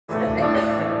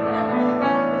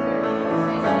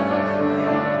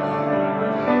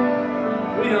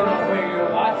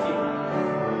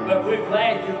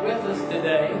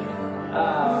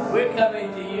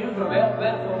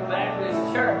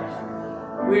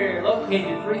We're located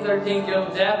at 313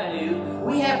 Jones Avenue.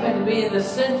 We happen to be in the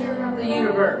center of the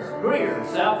universe, Greer,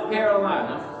 South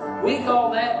Carolina. We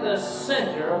call that the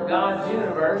center of God's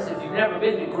universe. If you've never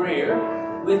been to Greer,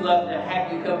 we'd love to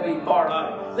have you come be part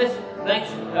of it. Listen, thanks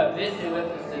for visiting with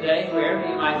us today, wherever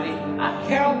you might be.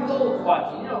 Carol Cole's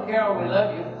watching. You know, Carol, we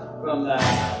love you from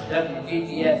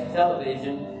WGGS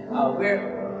television.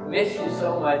 We miss you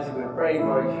so much, and we're praying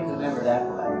for you. She's a member of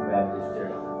Appalachian Baptist Church.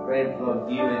 Praying for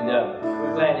you, and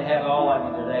we're glad to have all of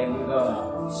you today. We're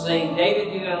going to sing.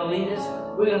 David, you're going to lead us.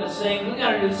 We're going to sing. We're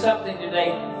going to do something today.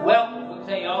 Welcome. We'll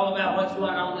tell you all about what's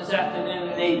going on this afternoon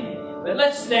and evening. But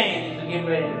let's stand as we get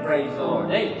ready to praise the Lord.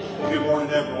 David. Well, good morning,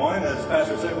 everyone. As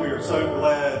Pastor said, we are so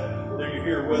glad that you're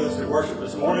here with us to worship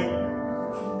this morning.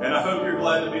 And I hope you're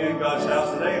glad to be in God's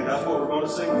house today, and that's what we're going to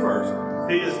sing first.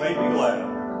 He has made me glad.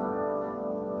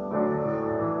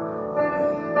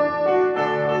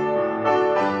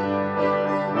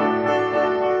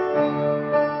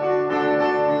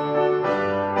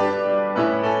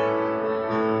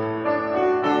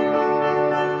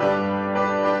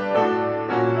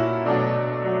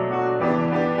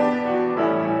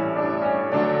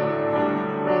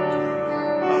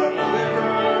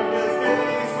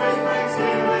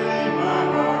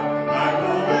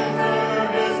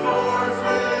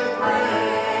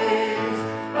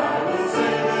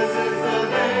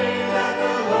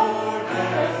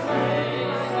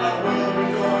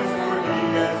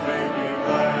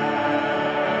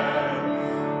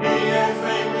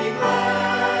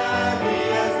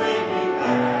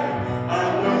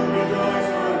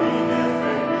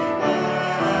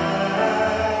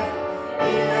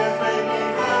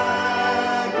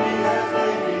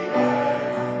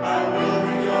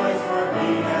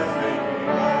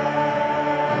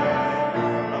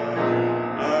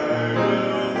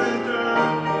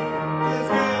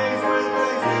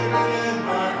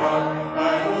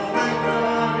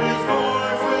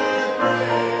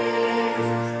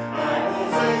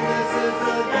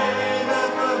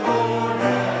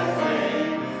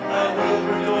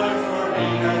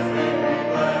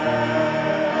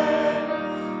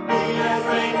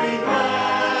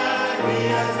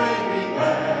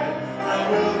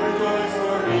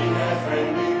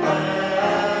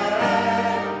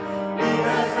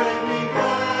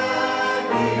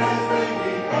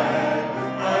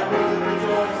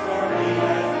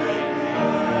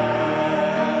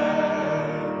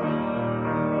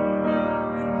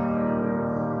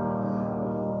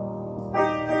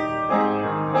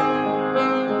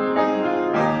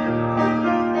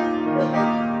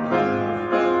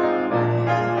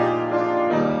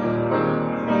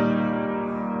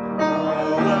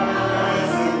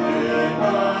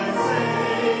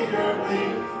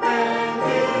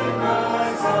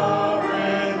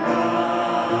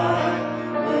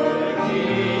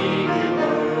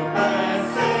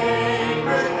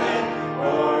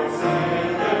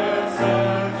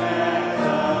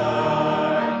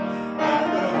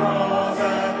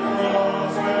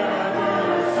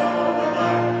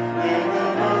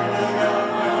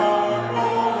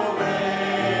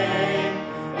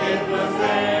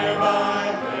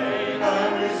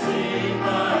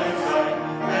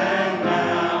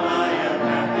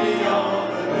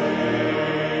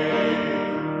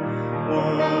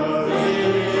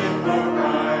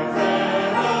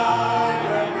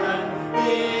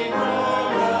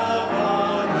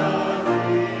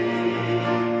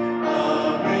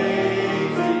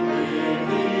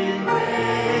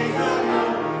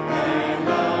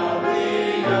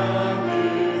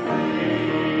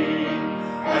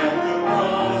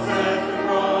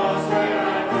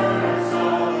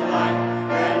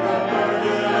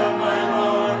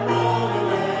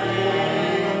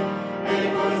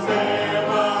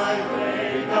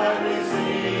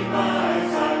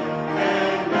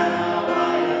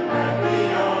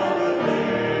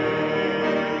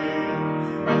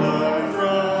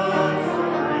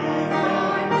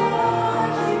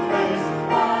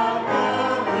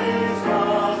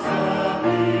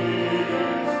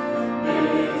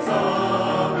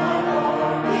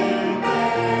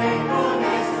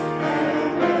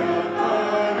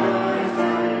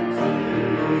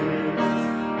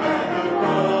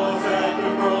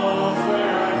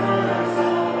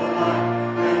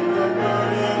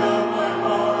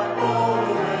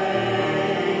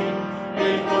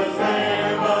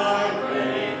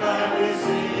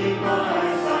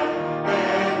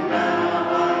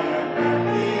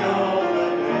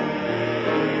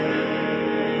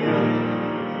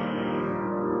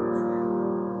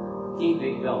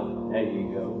 There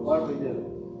you go. What are we doing?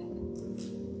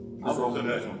 Let's roll to the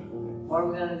next one. What are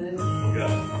we going to do? Okay.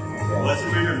 Blessed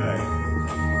be your name.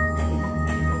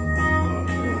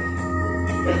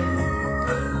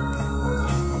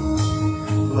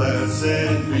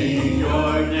 Blessed be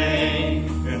your name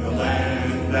in the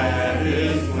land that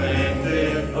is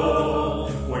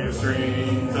plentiful, where your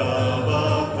streams of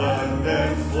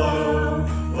abundance flow.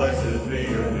 Blessed be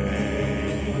your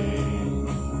name.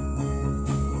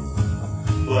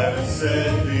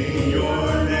 Blessed be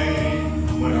your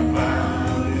name when I'm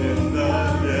found in the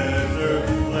desert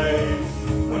place,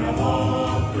 when I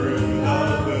walk through the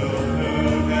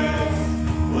wilderness.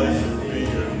 Blessed be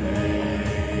your name.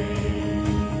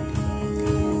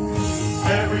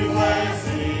 Every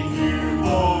blessing you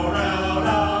pour out,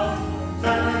 I'll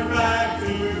turn back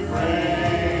to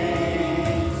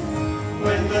praise.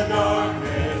 When the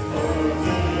darkness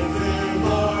closes in,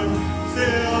 Lord,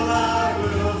 still I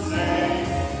will sing.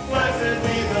 Blessed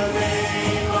be the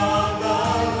name of the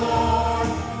Lord.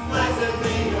 Blessed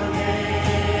be your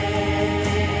name.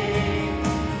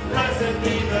 Blessed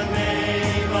be the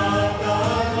name of the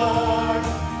Lord.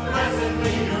 Blessed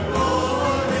be your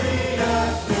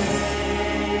glorious name.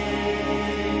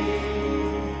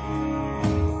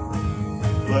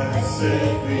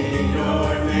 Blessed be your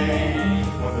name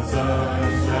when the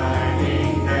sun's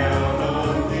shining down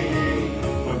on me,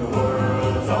 when the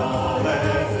world's all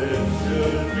as it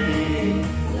should be.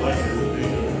 Blessed be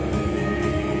your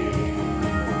name.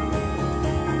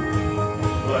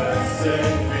 Blessed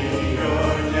be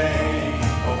your name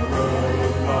on the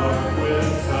road marked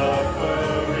with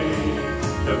suffering,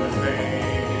 there is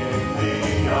pain in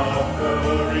the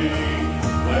offering.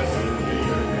 Blessed be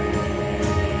your name.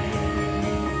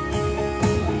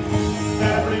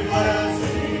 Every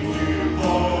blessing you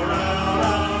pour out,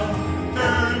 I'll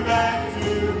turn back to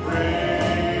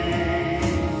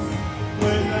praise.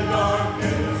 When the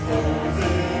darkness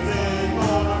closes in,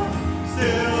 Lord,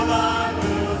 still I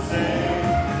will sing.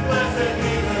 Blessed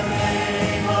be the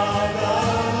name of the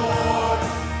Lord.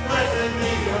 Blessed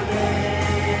be your name.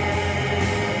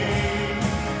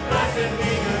 Blessed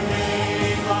be the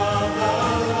name of the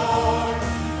Lord.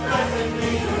 Blessed be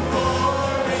your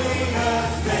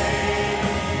glorious name.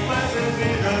 Blessed be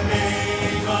the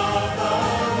name of the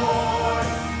Lord.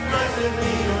 Blessed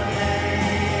be your name.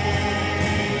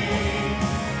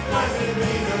 Blessed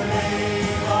be the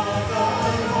name of the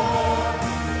Lord.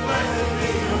 Blessed be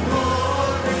your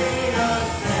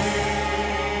glorious name.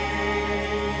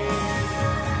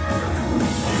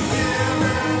 You give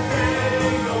and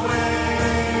take away.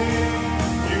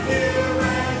 You give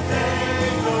and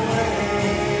take away.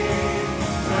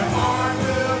 My heart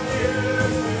will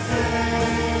choose to say,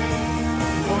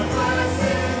 Lord,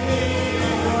 blessed be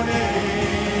your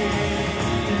name.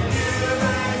 You give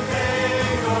and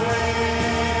take away.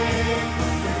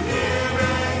 You give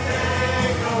and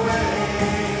take away.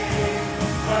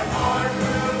 My heart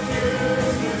will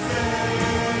choose to say,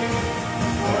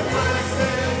 Lord,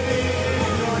 blessed be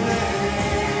your name.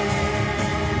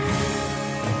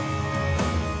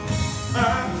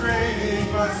 I'm trading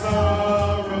my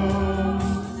sorrows.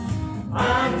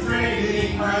 I'm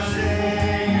trading my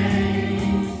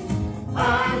shame.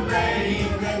 I'm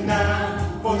laying them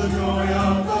down for the joy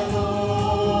of the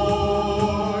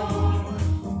Lord.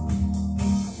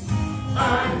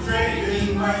 I'm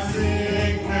trading my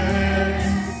sickness.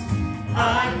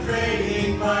 I'm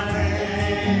trading my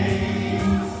pain.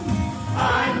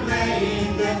 I'm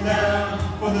laying them down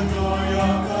for the joy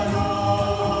of the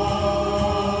Lord.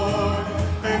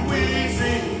 And we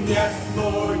sing, yes,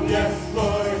 Lord, yes,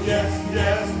 Lord, yes,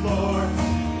 yes, Lord.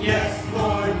 Yes,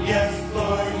 Lord, yes,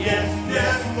 Lord, yes,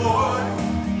 yes, Lord.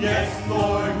 Yes,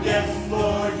 Lord, yes,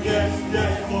 Lord, yes,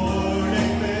 yes, Lord.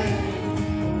 Amen.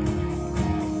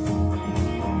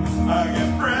 I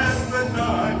am pressed but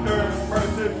not cursed,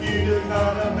 persecuted,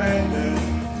 not abandoned,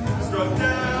 struck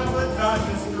down but not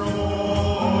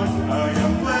destroyed. I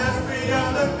am blessed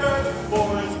beyond the curse,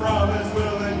 for his promise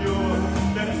will endure,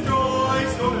 and his joy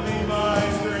is going to be my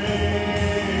strength.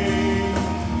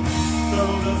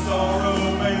 Though the sorrow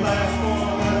may last for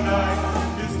the night,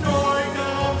 his joy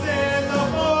comes in the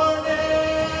morning.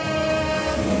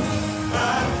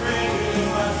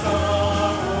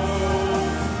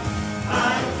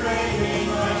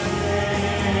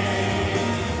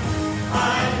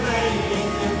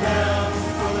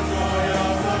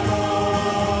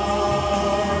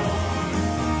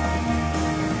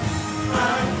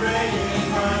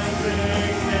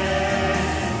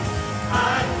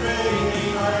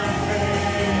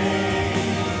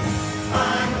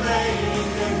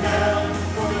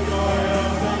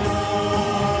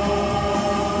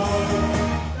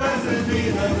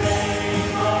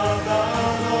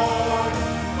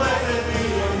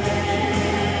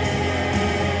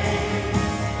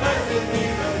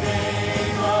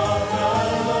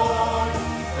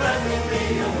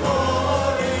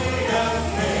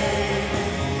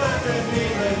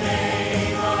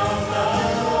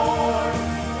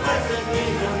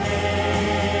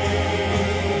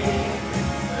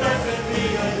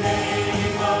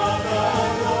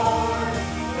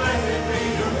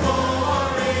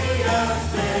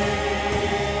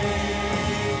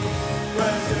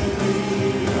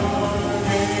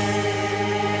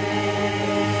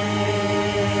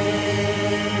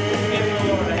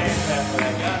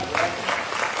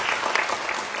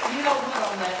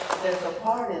 there's a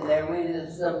part in there we did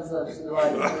some like we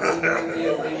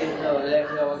didn't know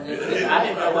that. I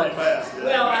didn't know what.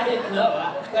 Well, I didn't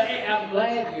know. But I'm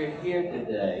glad you're here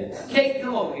today. Kate,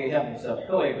 come over here, help yourself.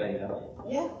 Go here, baby.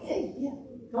 Yeah, Kate. Yeah.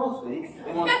 Come on, sweetie.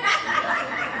 Come on.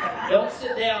 Don't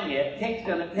sit down yet. Kate's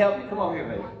gonna help me. Come over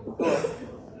here,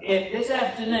 baby. This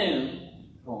afternoon.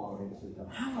 Come on over here, sweetheart.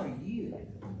 How are you?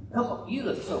 Come on. You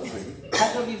look so pretty.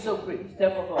 How come you're so pretty?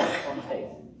 Step up on the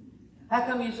table. How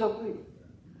come you're so pretty?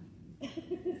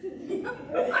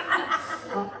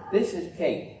 This is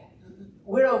Kate.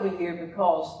 We're over here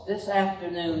because this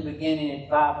afternoon, beginning at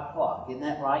 5 o'clock, isn't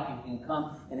that right? You can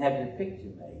come and have your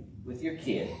picture made with your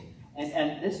kids.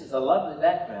 And this is a lovely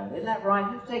background. Isn't that right?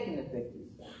 Who's taking the pictures?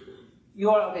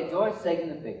 You are? Okay, Joy's taking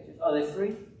the pictures. Are they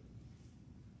free?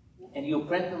 And you'll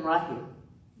print them right here?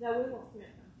 No, we won't print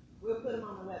them. We'll put them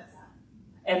on the website.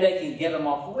 And they can get them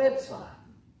off the website.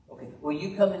 Okay. Will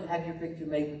you come and have your picture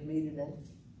made with me today?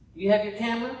 Do you have your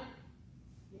camera?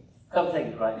 Yes. Come take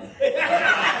it right now.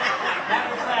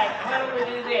 Matter of fact, why don't we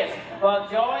do this? While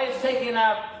Joy is taking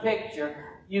our picture,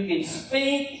 you can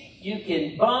speak, you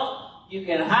can bump, you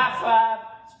can high five,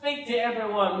 speak to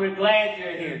everyone. We're glad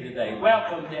you're here today.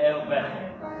 Welcome to El Bethel.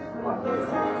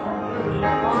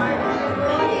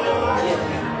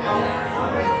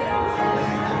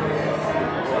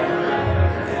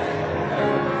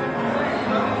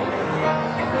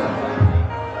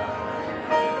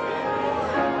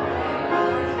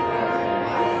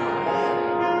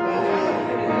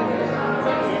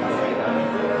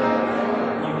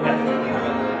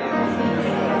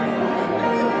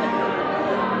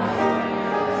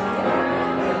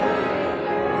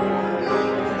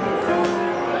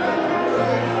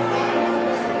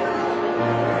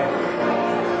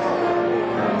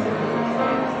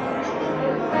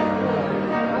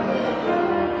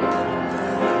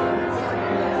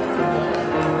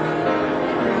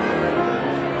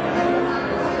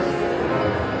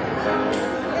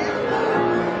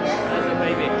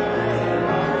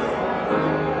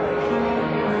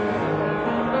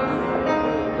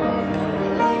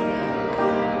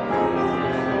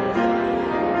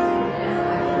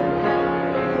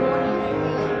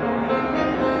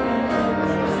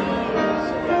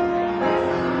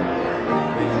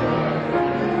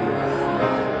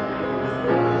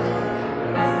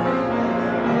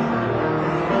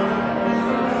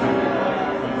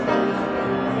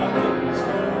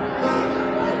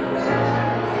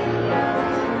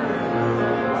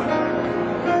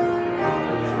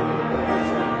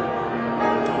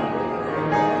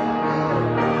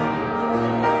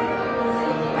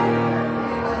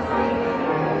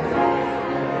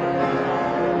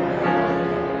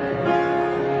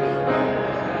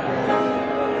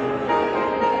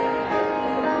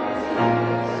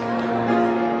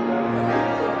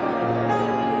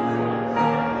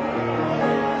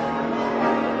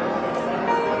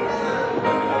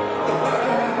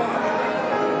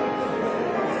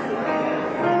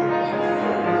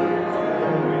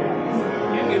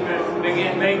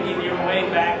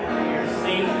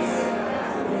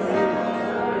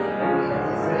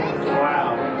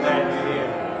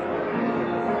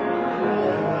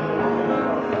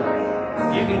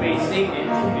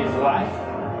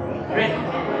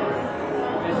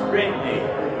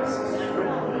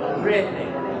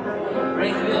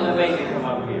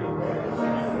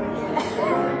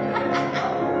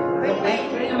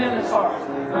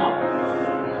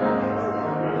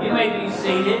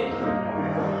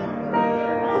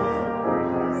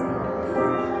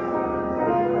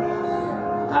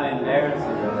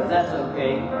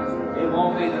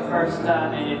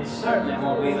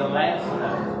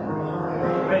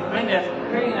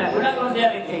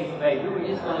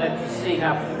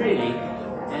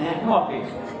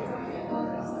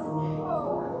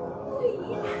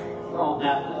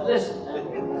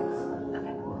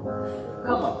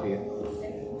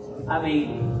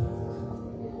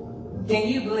 Can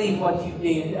you believe what you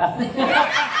did?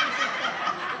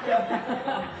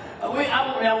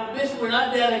 We're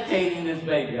not dedicating this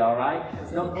baby, all right?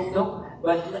 Don't.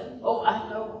 But I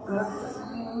know.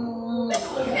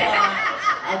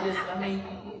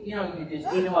 You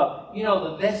just eat him up. You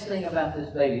know, the best thing about this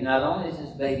baby, not only is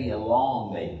this baby a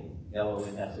long baby,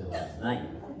 that's his last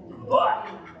name, but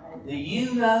do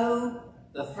you know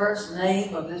the first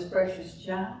name of this precious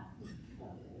child?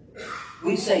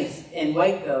 We say in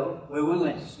Waco, where we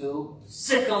went to school,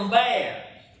 Sick'em Bears,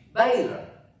 Baylor.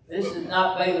 This is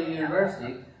not Baylor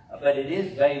University, but it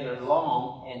is Baylor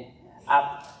Long, and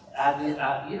I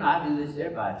do this to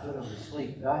everybody, put them to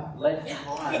sleep. God bless you,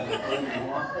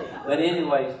 But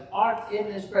anyways, Art,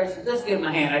 isn't this precious? Let's give him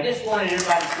a hand. I just wanted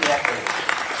everybody to see that.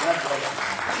 God bless you.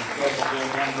 Be careful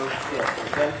going down those steps,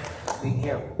 okay? Be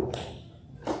careful.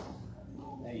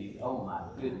 There you go. Oh, my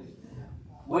goodness.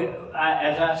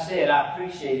 As I said, I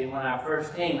appreciated when I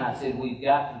first came, I said, we've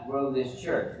got to grow this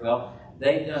church. Well,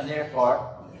 they've done their part.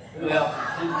 Who else is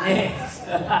who's next?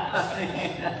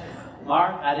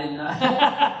 Mark, I didn't know.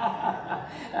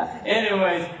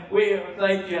 Anyways,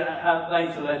 thank you.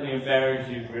 Thanks for letting me embarrass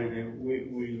you, Brittany.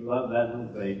 We love that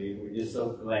little baby. We're just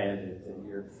so glad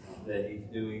that he's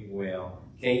doing well.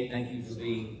 Kate, thank you for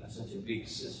being such a big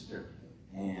sister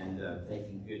and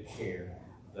taking good care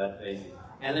of that baby.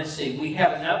 And let's see, we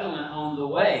have another one on the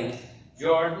way.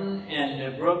 Jordan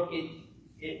and Brooke,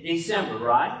 December,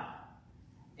 right?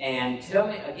 And tell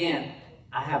me again,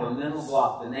 I have a mental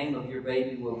block. The name of your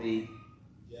baby will be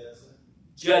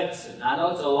Judson. I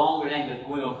know it's a longer name, but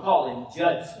we're going to call him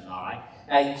Judson, all right?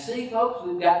 Now, you see, folks,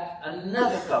 we've got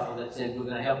another couple that said we're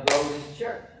going to help grow this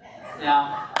church.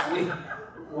 Now, we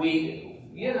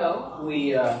need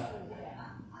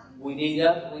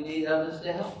others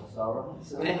to help us, all right?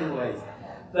 So anyways,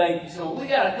 thank you. So we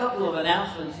got a couple of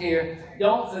announcements here.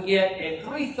 Don't forget, at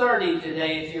 3:30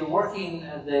 today, if you're working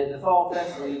the Fall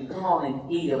Festival, you can come on and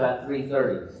eat about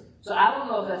 3:30. So I don't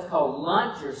know if that's called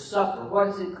lunch or supper. What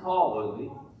is it called,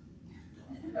 Ruby?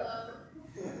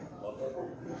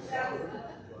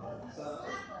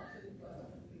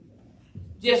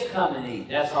 Just come and eat.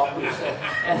 That's all we say.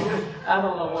 And I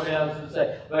don't know what else to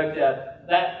say. But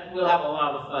that we'll have a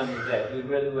lot of fun with that. We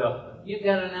really will. You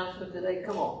got an announcement today?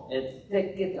 Come on. Get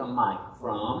the mic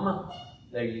from.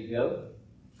 There you go.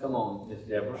 Come on, Miss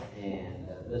Deborah, and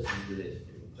listen to this.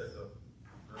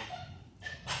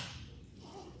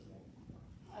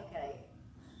 Okay.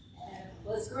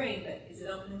 Well, it's green, but is it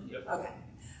open? Yep. Okay.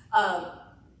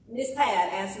 Miss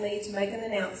Pat asked me to make an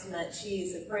announcement. She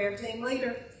is a prayer team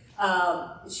leader.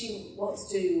 She wants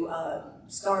to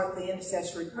start the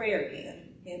intercessory prayer again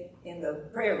in the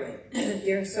prayer room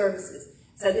during services.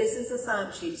 So this is a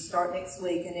sign sheet to start next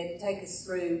week, and it'll take us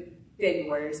through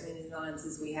February, as many lines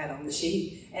as we had on the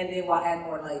sheet, and then we'll add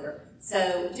more later.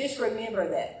 So just remember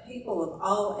that people of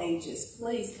all ages,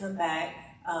 please come back,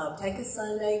 take a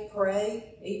Sunday,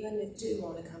 pray, even if two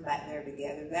want to come back there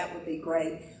together. That would be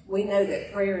great. We know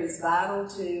that prayer is vital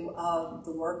to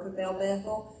the work of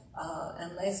Bethel.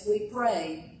 Unless we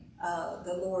pray,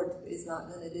 the Lord is not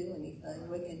going to do anything.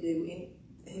 We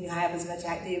can have as much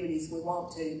activity as we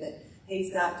want to, but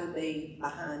He's got to be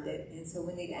behind it. And so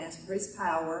we need to ask for His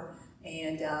power.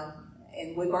 And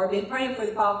we've already been praying for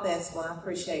the Fall Festival. I've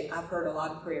heard a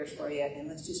lot of prayers for you. And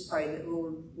let's just pray that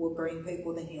Lord will bring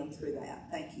people to Him through that.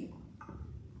 Thank you.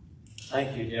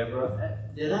 Thank you, Deborah.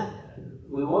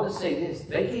 We want to say this.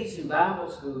 Vacation Bible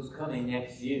School is coming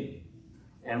next June.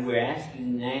 And we're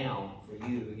asking now for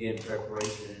you to begin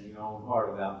preparation in your own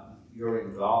heart about your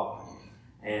involvement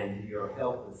and your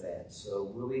help with that. So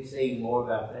we'll be saying more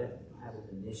about that. We'll have an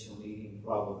initial meeting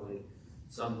probably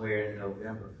somewhere in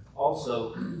November.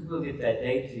 Also, we'll get that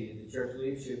date to you. The church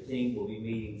leadership team will be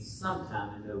meeting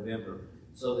sometime in November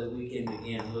so that we can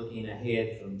begin looking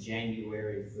ahead from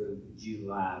January through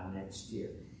July next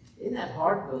year. Isn't that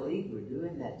hard to believe we're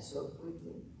doing that so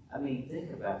quickly? I mean,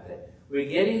 think about that. We're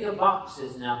getting the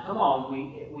boxes now. Come on,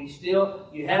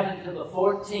 you have until the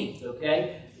 14th,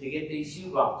 okay, to get these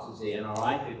shoe boxes in, all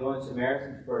right? They're going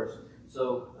Samaritans first.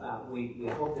 So we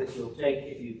hope that you'll take,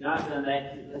 if you've not done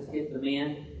that, let's get them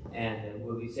in, and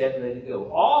we'll be set ready to go.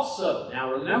 Also,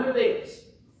 now remember this.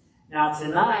 Now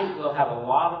tonight we'll have a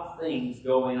lot of things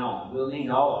going on. We'll need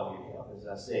all of your help, as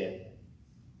I said.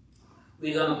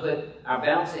 We're going to put our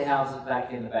bouncy houses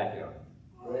back in the backyard.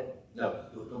 Correct? No.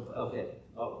 Okay.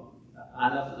 Oh, I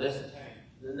know. Listen.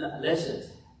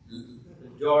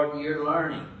 Jordan, you're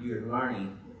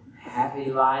learning.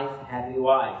 Happy life, happy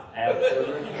wife.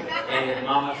 Absolutely. And if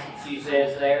Mama, she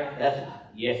says there, that's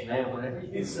yes, ma'am. Whatever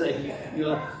you say.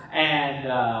 And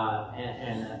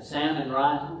Sam and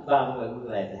Ryan. By the way, we're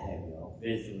glad to have you all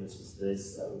visiting with us today.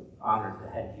 So honored to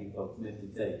have you folks. Meant to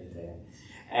tell you that.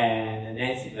 And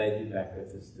Nancy glad you're back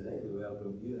with us today. We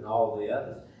welcome you and all the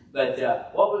others. But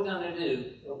what we're going to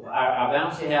do, our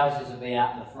bouncy houses will be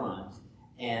out in the front,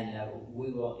 and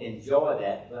we will enjoy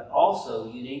that. But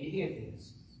also, you need to hear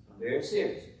this. I'm very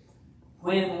serious.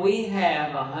 When we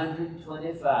have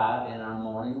 125 in our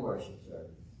morning worship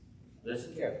service,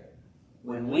 listen carefully.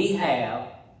 When we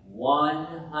have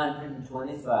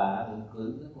 125,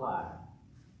 including the choir,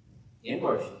 in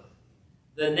worship,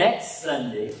 the next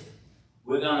Sunday,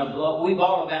 we're going to blow. We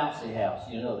bought a bouncy house,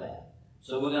 you know that.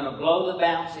 So we're going to blow the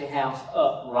bouncy house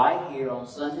up right here on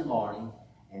Sunday morning.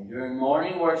 And during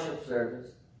morning worship service,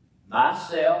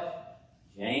 myself,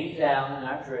 James Allen,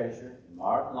 our treasurer, and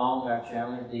Mark Long, our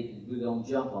chairman of deacons, we're going to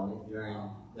jump on it during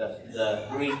the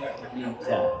greet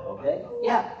time, okay?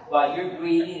 Yeah, while you're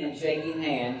greeting and shaking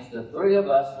hands, the three of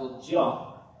us will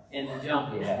jump in the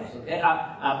jumpy house,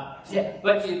 okay?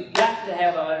 But you've got to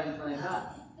have 125.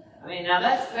 I mean, now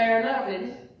that's fair enough, isn't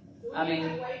it? I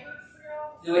mean,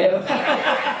 do we have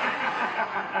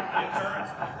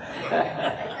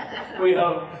we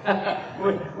hope.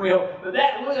 we hope. But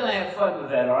that, we're going to have fun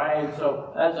with that, all right?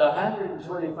 So that's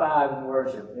 125 in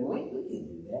worship. And we can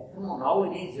do that. Come on, all we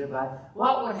need is everybody.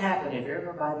 What would happen if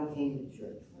everybody came to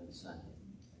church on Sunday?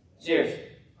 Seriously.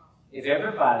 If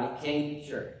everybody came to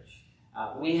church.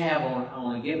 We have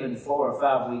on a given 4 or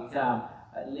 5 week time,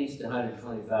 at least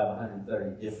 125,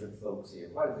 130 different folks here.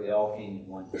 What if they all came in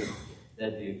one day?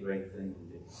 That'd be a great thing to do.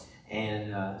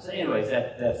 And so anyways,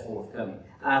 that's forthcoming.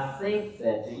 I think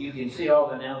that you can see all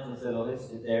the announcements that are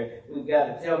listed there. We've got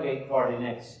a tailgate party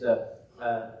next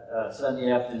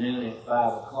Sunday afternoon at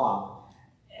 5 o'clock.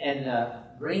 And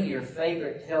bring your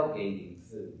favorite tailgating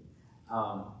food.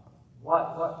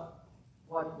 What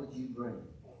would you bring?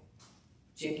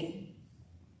 Chicken?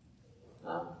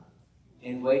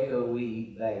 In Waco, we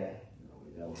eat bad. No,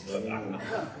 we don't. But anyway.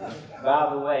 By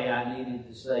the way, I needed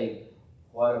to say,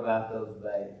 what about those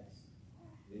bags?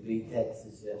 We beat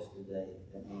Texas yesterday.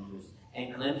 That means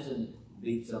and Clemson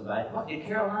beat somebody. What, did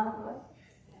Carolina play?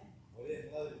 We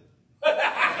didn't lose.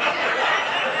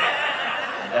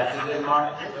 That's a good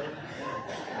mark.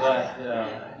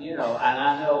 But, you know, and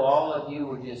I know all of you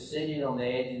were just sitting on the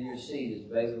edge of your seat as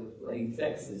Bethel was playing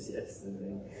Texas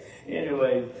yesterday.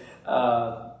 Anyway,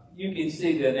 you can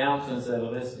see the announcements that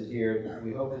are listed here.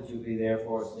 We hope that you'll be there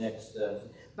for us next.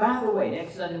 By the way,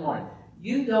 next Sunday morning,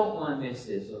 you don't want to miss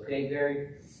this, okay?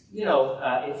 You know,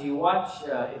 if you watch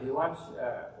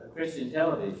Christian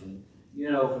television,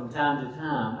 you know, from time to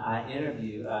time, I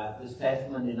interview. This past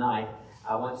Monday night,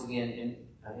 I once again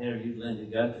interviewed Linda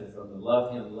Gunter from the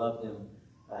Love Him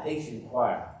Haitian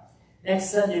choir.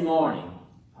 Next Sunday morning,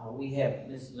 we have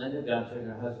Miss Linda Gunter and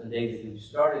her husband David, who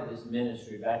started this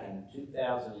ministry back in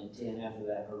 2010 after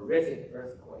that horrific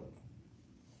earthquake.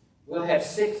 We'll have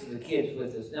 6 of the kids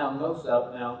with us. Now,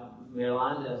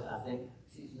 Miranda, I think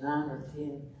she's 9 or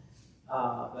 10.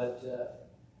 But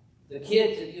the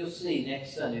kids that you'll see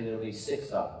next Sunday, there'll be 6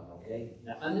 of them, okay?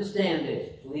 Now, understand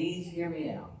this. Please hear me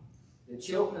out. The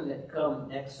children that come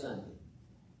next Sunday,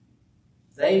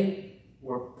 they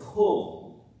were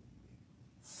pulled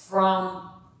from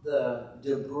the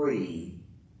debris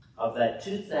of that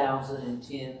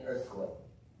 2010 earthquake.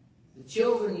 The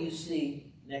children you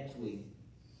see next week,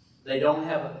 they don't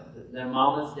have, their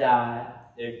mamas died,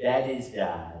 their daddies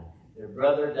died, their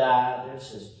brother died, their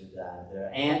sister died,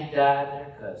 their aunt died,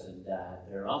 their cousin died,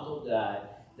 their uncle died.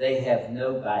 They have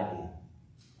nobody.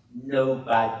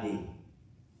 Nobody.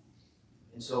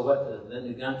 And so what the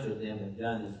Linda Gunter and them have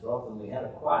done is brought them, we had a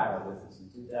choir with us in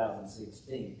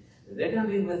 2016. They're going to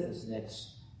be with us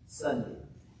next Sunday.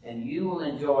 And you'll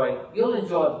enjoy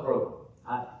the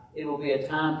program. It will be a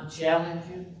time to challenge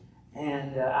you,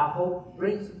 and I hope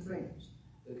bring some friends.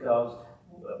 Because,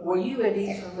 were you at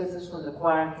Easter with us when the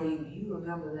choir came? Do you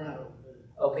remember that?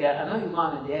 Okay, I know your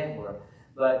mom and dad were,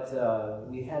 but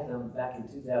we had them back in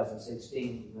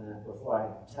 2016 before I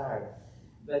retired.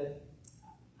 But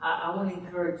I want to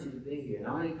encourage you to be here. And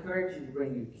I want to encourage you to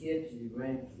bring your kids and your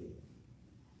grandkids.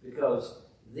 Because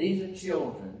these are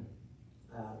children,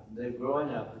 they're growing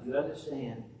up, but you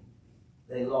understand,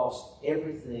 they lost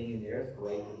everything in the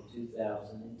earthquake of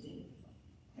 2010.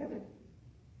 Everything.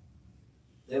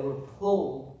 They were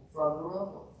pulled from the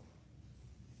rubble.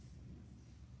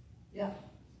 Yeah.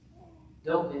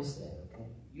 Don't miss that, okay?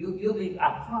 You'll be,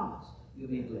 I promise, you'll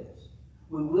be blessed.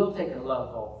 We will take a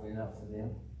love offering up for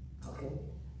them, okay?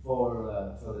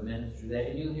 For the ministry there,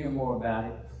 and you'll hear more about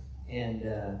it. And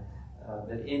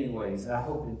but anyways, I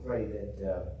hope and pray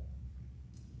that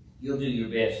you'll do your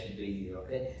best to be here.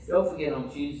 Okay. Don't forget on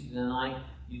Tuesday night,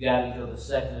 you got until the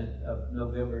 2nd of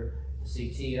November to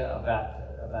see Tia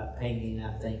about painting.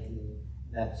 I think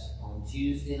that's on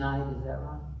Tuesday night. Is that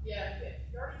right? Yeah.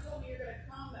 If you already told me you're going to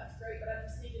come, that's great. But I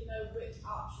just need to know which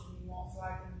option you want, so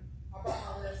I brought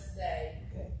my list today.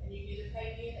 Okay. And you can either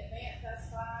pay me in advance, that's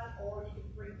fine, or you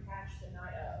can bring cash the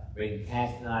night of. Bring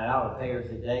cash the night of, pay her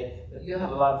today. But you'll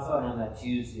have a lot of fun on that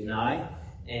Tuesday night.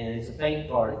 And it's a paint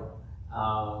party.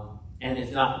 And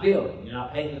it's not building. You're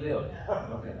not painting the building.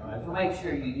 Okay. All right. So make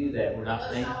sure you do that. We're not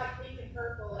painting. I like pink and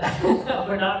purple.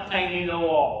 We're not painting the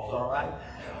walls. All right.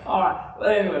 All right. Well,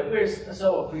 anyway, we're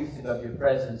so appreciative of your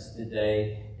presence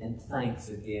today. And thanks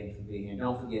again for being here.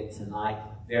 Don't forget tonight,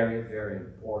 very, very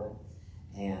important.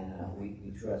 And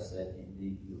we trust that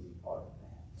indeed you'll be part of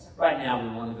that. Right now, we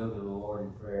want to go to the Lord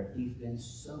in prayer. He's been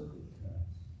so good to us.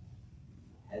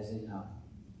 Has he not?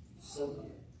 So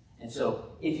good. And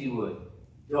so, if you would,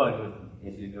 join with me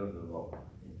as we go to the Lord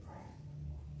in prayer.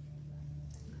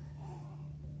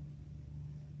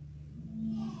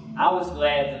 I was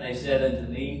glad when they said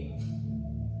unto me,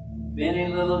 Benny,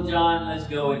 Littlejohn, let's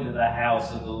go into the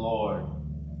house of the Lord.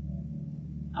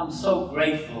 I'm so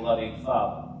grateful, loving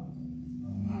Father,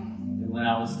 that when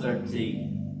I was 13,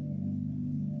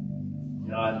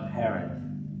 John Parent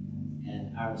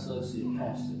and our associate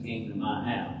pastor came to my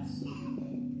house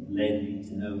and led me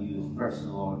to know you as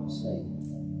personal Lord and Savior.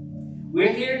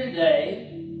 We're here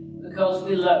today because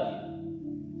we love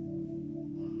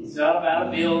you. It's not about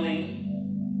a building,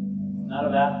 it's not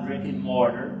about brick and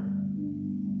mortar,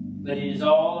 but it is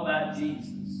all about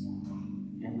Jesus.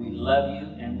 And we love you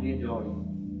and we adore you.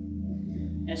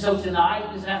 And so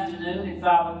tonight, this afternoon at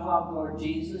 5 o'clock, Lord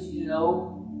Jesus, you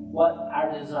know what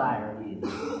our desire is.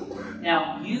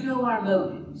 Now, you know our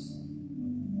motives.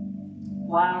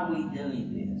 Why are we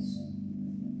doing this?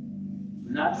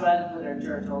 We're not trying to put our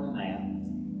church on the map.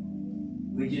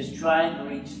 We're just trying to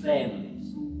reach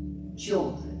families,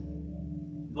 children,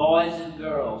 boys and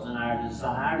girls, and our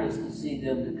desire is to see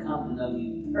them to come to know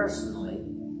you personally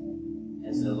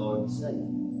as their Lord and Savior.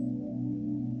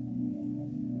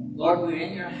 Lord, we're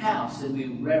in your house and we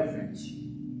reverence you.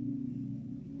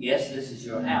 Yes, this is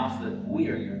your house, but we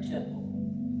are your temple.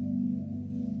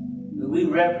 But we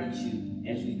reverence you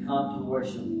as we come to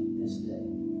worship this day.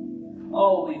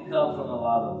 Oh, we've come from a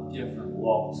lot of different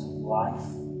walks of life.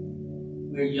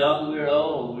 We're young, we're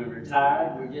old, we're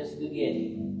retired, we're just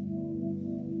beginning.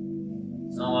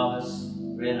 Some of us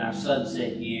are in our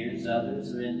sunset years,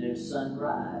 others are in their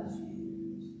sunrise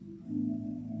years.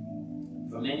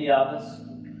 For many of us,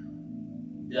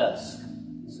 dusk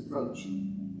is approaching.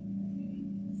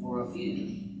 For a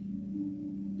few,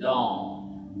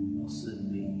 dawn will soon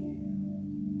be here.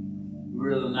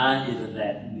 We're reminded of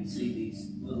that when we see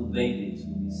these little babies,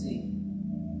 when we see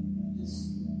this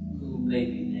little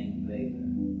baby named Baker.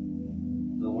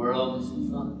 The world is in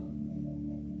front of him.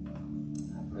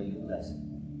 I pray you bless him.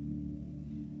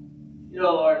 You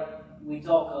know, Lord, we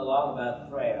talk a lot about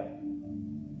prayer.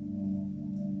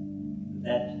 But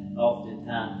that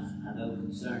oftentimes, I know,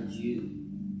 concerns you.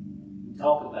 We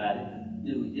talk about it, but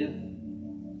do we do it?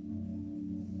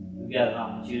 We've got an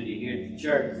opportunity here at the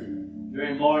church that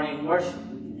during morning worship,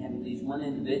 we can have at least one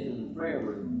individual in the prayer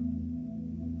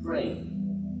room pray,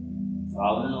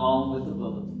 following along with the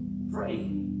bulletin. Pray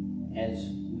as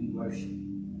we worship.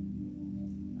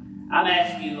 I'm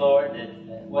asking you, Lord,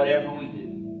 that whatever we do,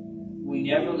 we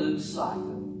never lose sight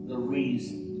of the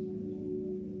reason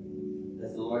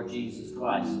that the Lord Jesus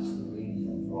Christ is the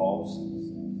reason for all sins.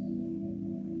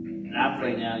 And I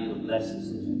pray now you'll bless us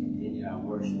as we continue our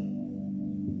worship.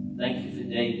 Thank you for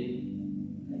David.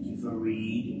 Thank you for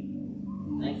Reed.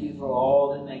 Thank you for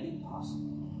all that make it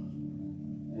possible.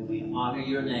 May we honor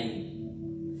your name.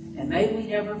 And may we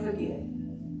never forget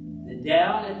that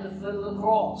down at the foot of the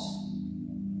cross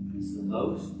is the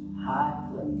most high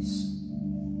place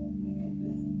we can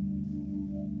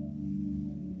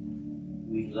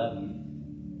be. We love you.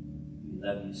 We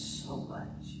love you so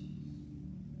much.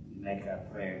 We make our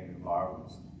prayer in your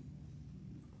marvelous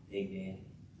name. Amen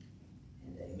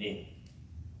and amen.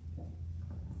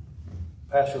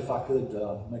 Pastor, if I could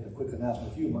make a quick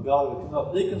announcement. If you and my God would come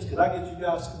up. Deacons, could I get you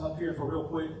guys to come up here for real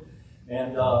quick?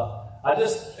 And I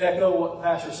just echo what the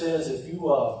pastor says. If you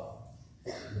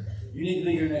need to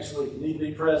be here next week, you need to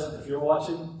be present. If you're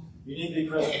watching, you need to be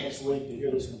present next week to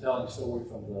hear this compelling story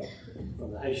from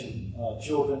the Haitian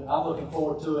children. I'm looking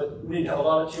forward to it. We need to have a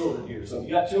lot of children here. So if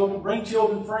you got children, bring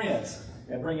children friends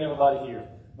and bring everybody here.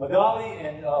 Magali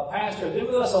and Pastor have been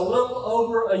with us a little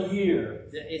over a year.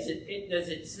 Does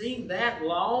it seem that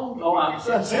long? Oh, I'm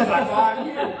sorry. It seems like 5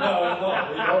 years. No, it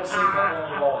don't. It don't seem that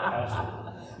long at all, Pastor.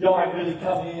 Y'all have really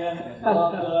come in and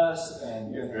loved us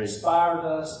and inspired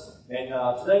us. And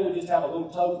today we just have a little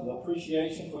token of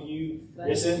appreciation for you.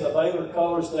 It's in the Baylor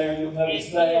colors there. You'll notice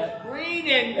that. Green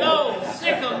and gold,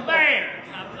 Sikkim Bears.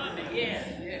 I love it.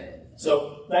 Yes.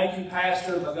 So thank you,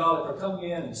 Pastor Magali, for coming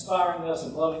in, inspiring us,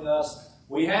 and loving us.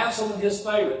 We have some of his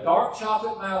favorite dark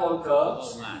chocolate mallow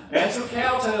cups and some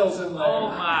cowtails in there. Oh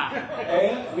my!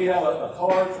 And we have a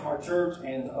card from our church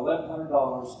and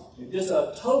 $1,100. It's just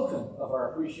a token of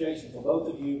our appreciation for both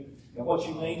of you and what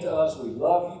you mean to us. We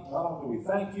love you. Not only do we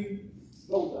thank you,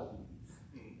 but we love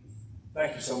you.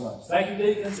 Thank you so much. Thank you,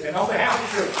 deacons. And on behalf of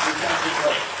the church, we thank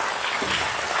you.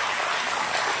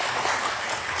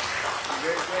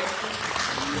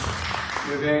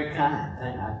 You're very kind. I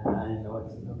enjoyed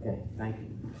it. Okay, thank you.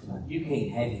 You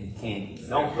can't have any candy.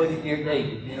 Don't put it near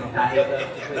David. You know how he loves to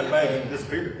put That it bag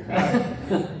disappeared.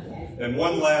 And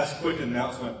one last quick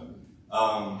announcement.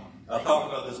 I've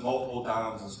talked about this multiple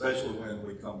times, especially when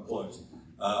we come close.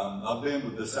 I've been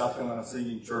with the South Carolina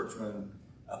Singing Churchmen,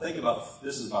 I think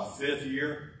this is my 5th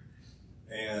year.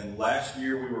 And last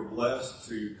year we were blessed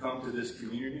to come to this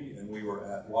community, and we were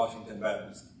at Washington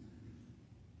Baptist.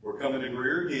 We're coming to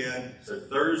Greer again, so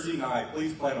Thursday night,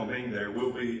 please plan on being there.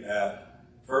 We'll be at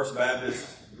First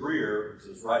Baptist Greer,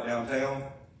 so it's right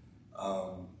downtown.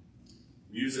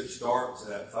 Music starts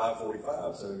at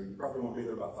 5:45, so you probably won't be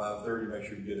there about 5:30. Make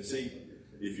sure you get a seat.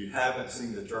 If you haven't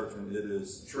seen the Churchmen, it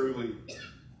is truly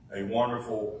a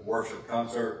wonderful worship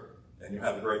concert, and you'll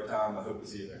have a great time. I hope to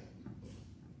see you there.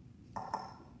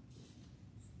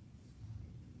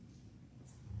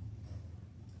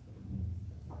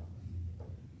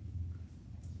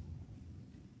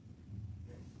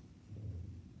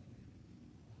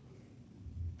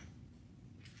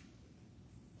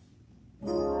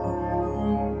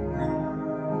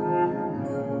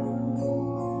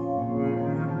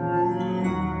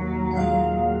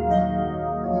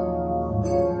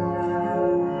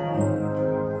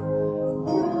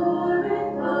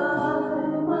 Glorify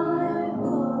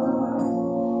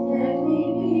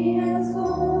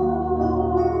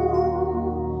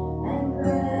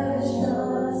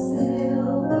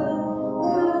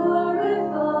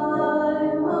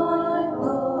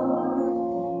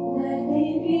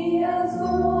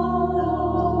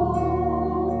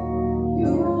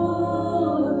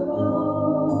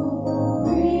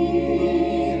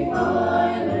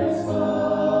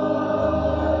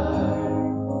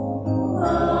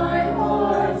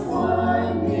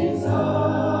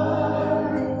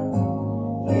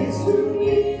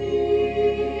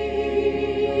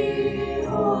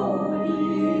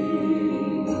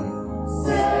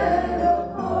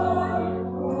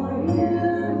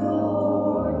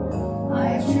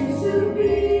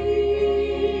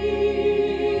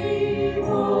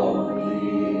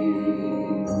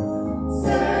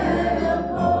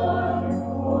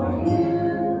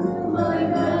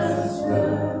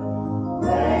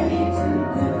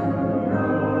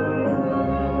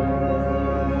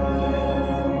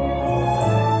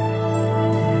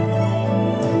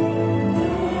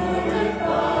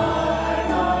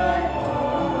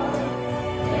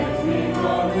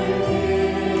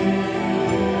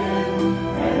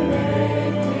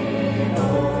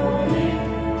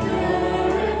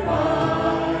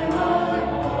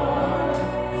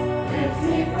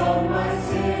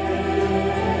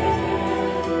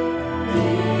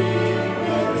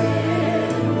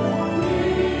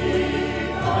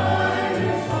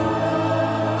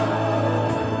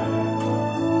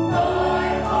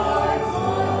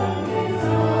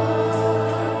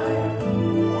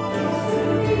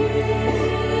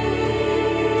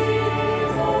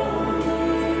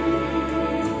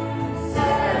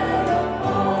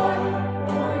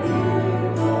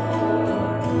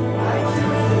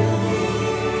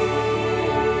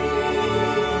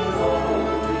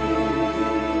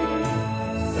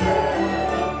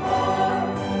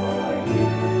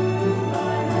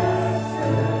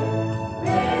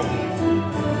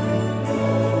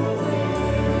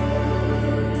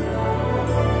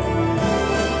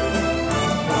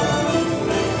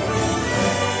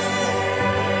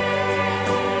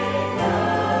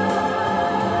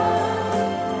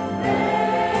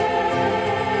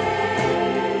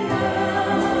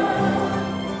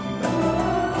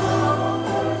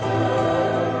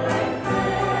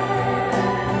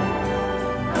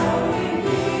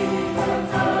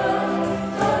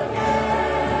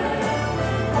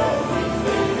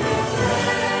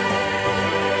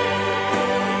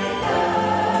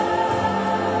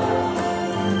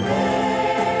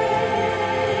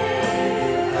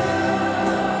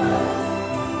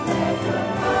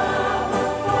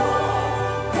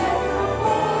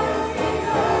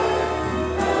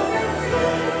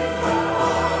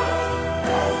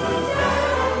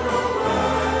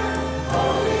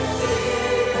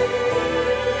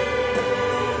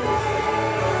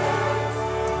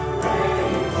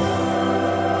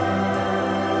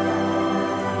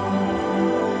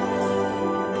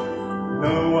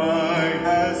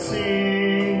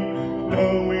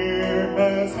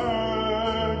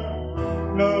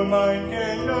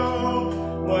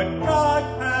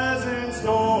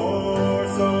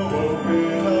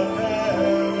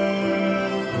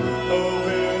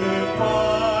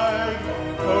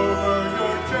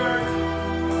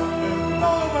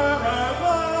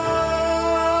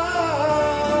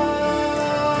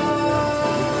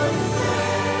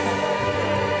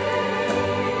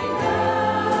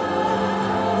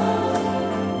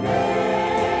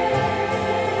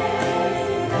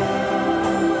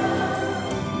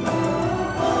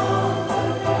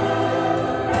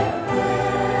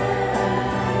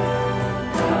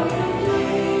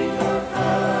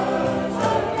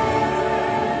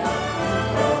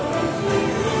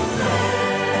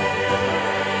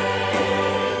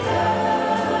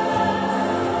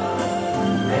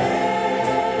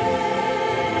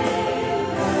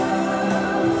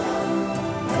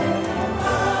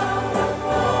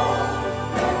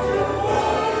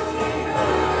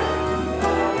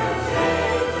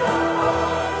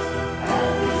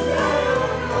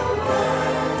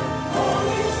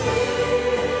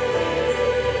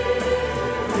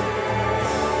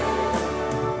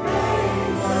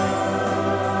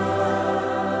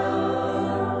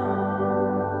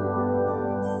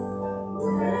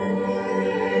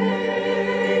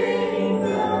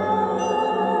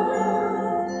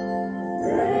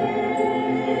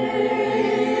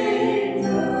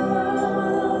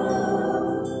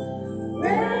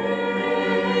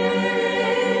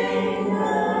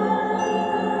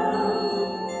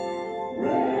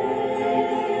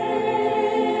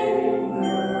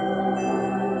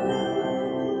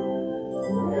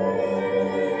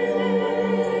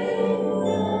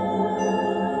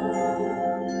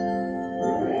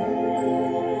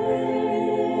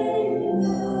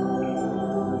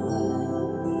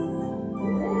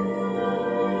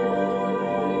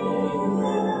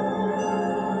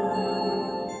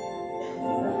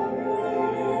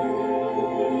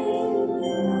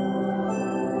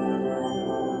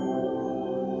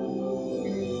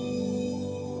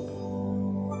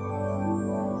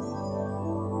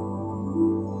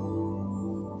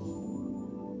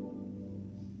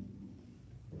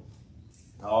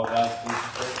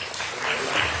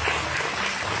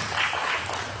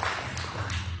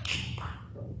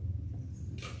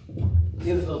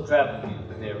Give us a little traveling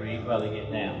music there, Reed, while they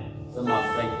get down. Some of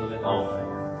us take a little bit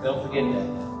longer. Don't forget that.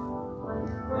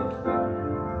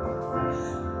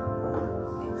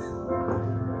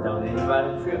 Don't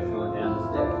anybody trip going down the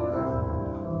steps.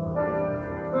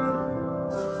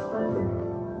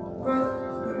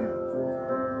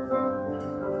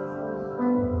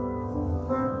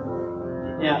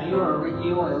 Now,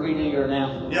 you want to redo your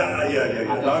announcement?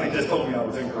 Yeah. Donnie just told me I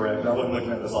was incorrect. I wasn't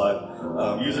looking at the slide.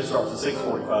 Music starts at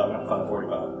 6:45, not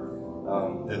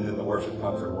 5:45. And then the worship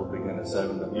concert will begin at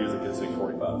 7. The music at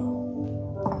 6:45.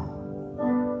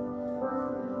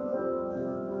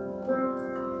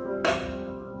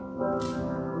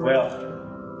 Well,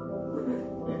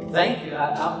 thank you.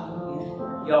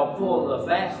 Y'all pulled a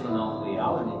fast one on me. I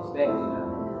wasn't expecting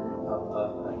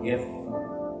a gift from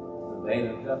the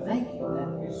Bethel. Thank you.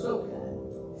 You're so kind.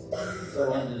 So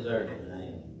undeserving, I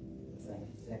am.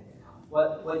 Thank you.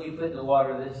 What did you put in the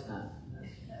water this time?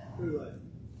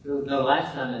 No,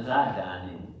 last time is iodine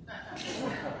in.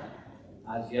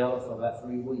 I was yellow for about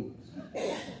 3 weeks.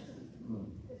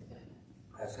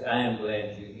 I am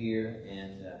glad you're here,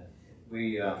 and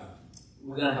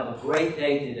we're going to have a great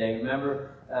day today.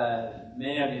 Remember,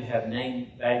 many of you have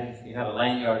name badges. You have a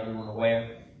lanyard you want to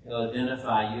wear. It'll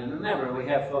identify you. And remember, we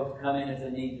have folks come in if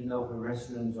they need to know where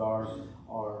restrooms are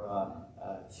or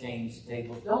change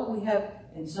tables. Don't we have,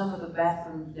 in some of the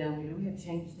bathrooms down here, do we have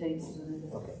change tables in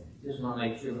there? Okay. Just want to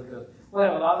make sure, because we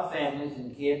have a lot of families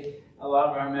and kids, a lot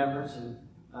of our members who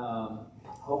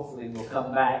hopefully will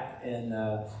come back and,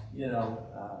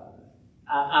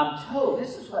 I'm told,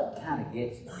 this is what kind of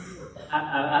gets me.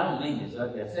 I don't mean this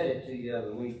ugly. I said it to you the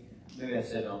other week. Maybe I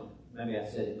said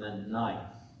it Monday night.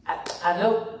 I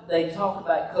know they talk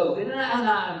about COVID, and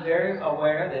I'm very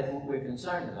aware that we're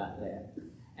concerned about that.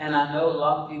 And I know a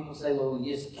lot of people say, well,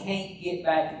 we just can't get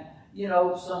back. You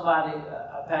know, somebody,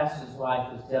 a pastor's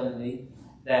wife was telling me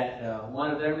that one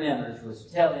of their members was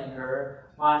telling her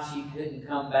why she couldn't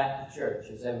come back to church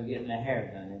as they were getting their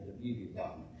hair done at the beauty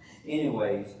department.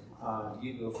 Anyways,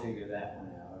 you go figure that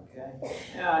one out, okay?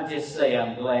 Now, I just say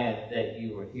I'm glad that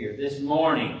you were here this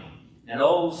morning. An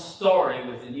old story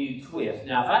with a new twist.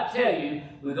 Now, if I tell you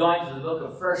we're going to the book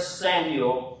of 1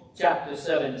 Samuel, chapter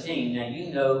 17, now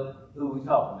you know who we're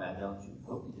talking about, don't you?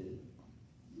 Hope you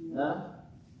do. Huh?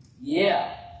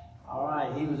 Yeah. All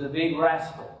right. He was a big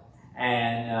rascal.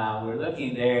 And we're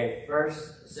looking there at 1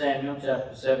 Samuel,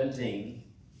 chapter 17,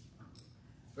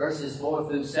 verses 4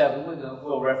 through 7.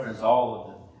 We'll reference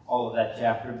all of that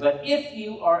chapter. But if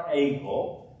you are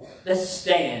able, let's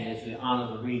stand as we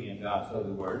honor the reading of God's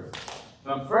holy word.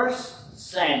 From 1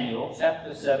 Samuel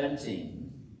chapter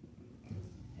 17.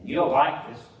 And you'll like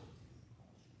this.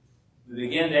 We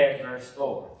begin there at verse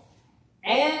 4.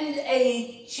 And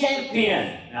a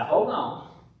champion. Now hold on.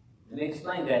 Let me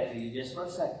explain that to you just for a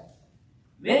second.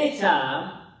 Many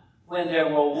times when there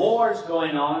were wars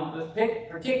going on,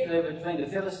 particularly between the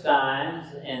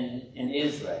Philistines and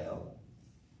Israel,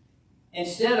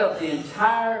 instead of the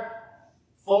entire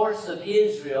force of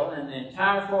Israel and the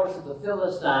entire force of the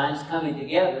Philistines coming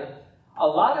together, a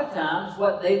lot of times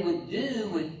what they would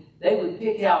do, they would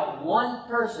pick out one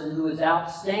person who was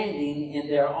outstanding in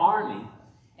their army,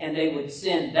 and they would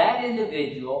send that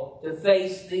individual to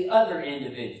face the other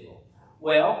individual.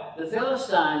 Well, the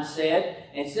Philistines said,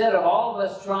 instead of all of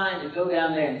us trying to go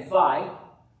down there and fight,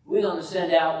 we're going to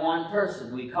send out one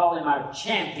person. We call him our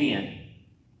champion.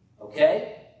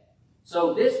 Okay?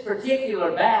 So this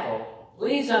particular battle,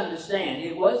 please understand,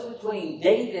 it was between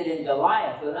David and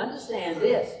Goliath. But understand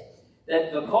this,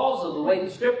 that because of the way the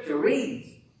scripture reads,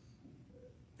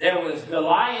 there was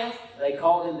Goliath, they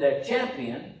called him their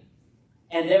champion,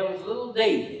 and there was little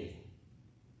David.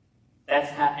 That's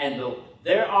how,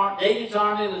 David's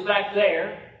army was back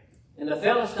there, and the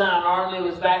Philistine army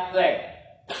was back there.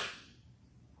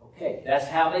 Okay, that's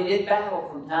how they did battle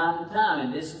from time to time,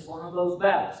 and this is one of those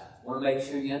battles. I want to make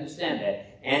sure you understand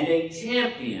that. And a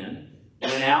champion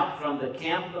went out from the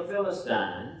camp of the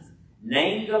Philistines,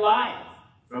 named Goliath,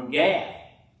 from Gath,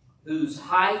 whose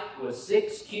height was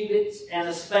 6 cubits and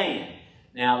a span.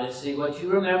 Now let's see what you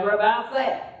remember about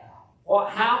that. Well,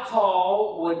 how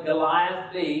tall would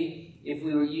Goliath be if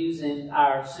we were using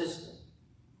our system?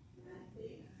 9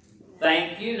 feet.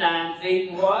 Thank you. 9 feet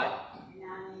and what?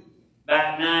 9.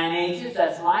 About 9 inches.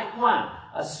 That's right. Why?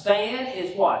 A span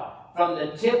is what? From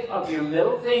the tip of your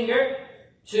middle finger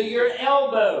to your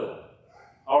elbow.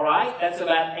 All right? That's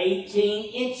about 18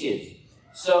 inches.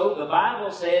 So the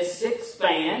Bible says 6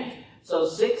 span. So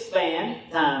 6 span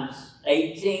times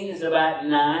 18 is about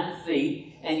 9 feet.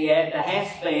 And you add the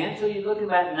half span, so you're looking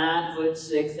about 9 foot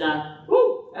 6.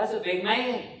 Woo! That's a big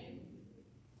man.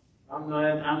 I'm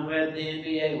glad the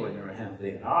NBA wasn't around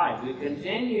then. All right, we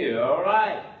continue. All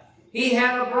right. He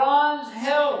had a bronze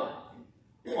helmet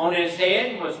on his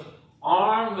head, was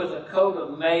armed with a coat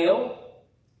of mail.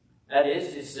 That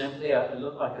is just simply, it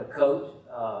looked like a coat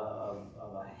of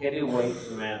a heavy weight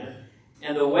around it.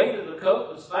 And the weight of the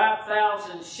coat was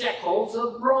 5,000 shekels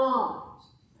of bronze.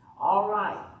 All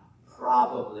right.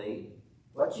 Probably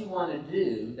what you want to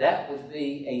do, that would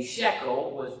be a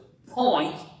shekel was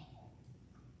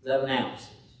 0.11 ounces.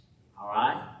 All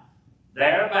right?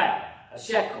 Thereabout. A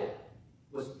shekel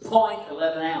was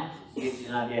 0.11 ounces. Gives you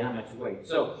an idea how much it weighs.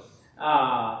 So,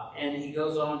 and he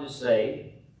goes on to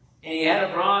say, and he had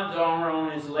a bronze armor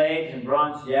on his legs and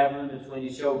bronze javelin between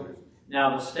his shoulders.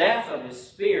 Now the staff of his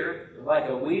spear was like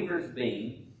a weaver's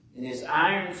beam, and his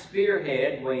iron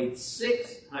spearhead weighed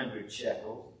 600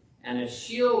 shekels, and a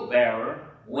shield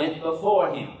bearer went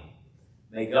before him.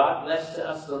 May God bless to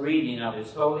us the reading of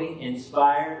his holy,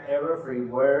 inspired, error-free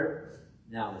word.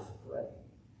 Now let's pray.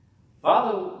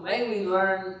 Father, may we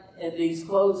learn in these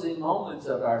closing moments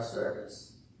of our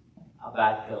service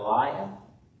about Goliath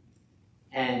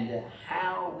and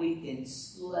how we can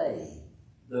slay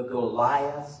the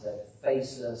Goliaths that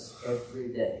face us every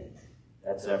day.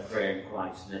 That's our prayer in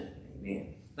Christ's name.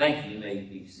 Amen. Thank you. You may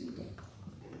be seated.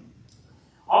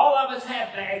 All of us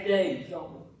have bad days,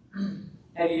 don't we?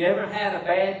 Have you ever had a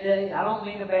bad day? I don't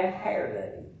mean a bad hair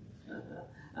day.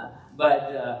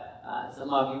 But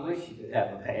some of you wish you could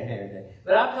have a bad hair day.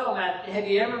 But I'm talking about, have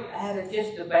you ever had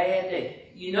just a bad day?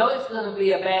 You know it's going to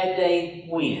be a bad day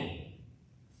when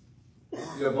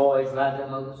your boys ride their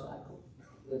motorcycle.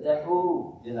 But that,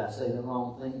 did I say the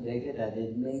wrong thing, David? I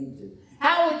didn't mean to.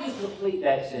 How would you complete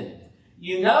that sentence?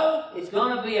 You know it's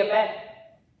going to be a bad,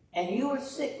 and you were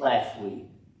sick last week.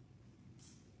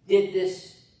 Did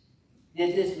this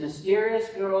mysterious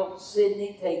girl,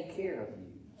 Sydney, take care of you?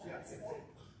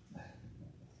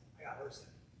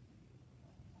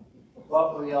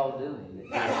 What were y'all doing?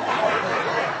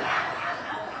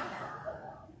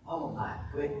 Oh my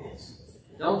goodness.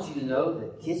 Don't you know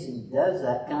that kissing does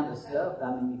that kind of stuff?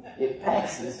 I mean, it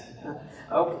passes.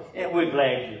 Okay, and we're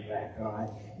glad you're back, all right?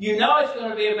 You know it's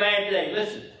going to be a bad day.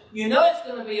 Listen, you know it's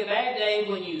going to be a bad day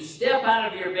when you step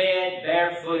out of your bed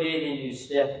barefooted and you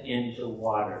step into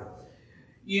water.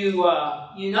 You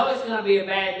know it's going to be a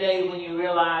bad day when you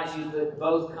realize you put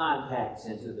both contacts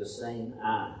into the same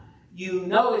eye. You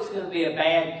know it's going to be a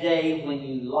bad day when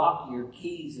you lock your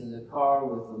keys in the car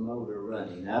with the motor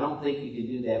running. I don't think you can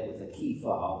do that with a key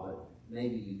fob, but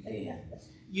maybe you can.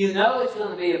 You know it's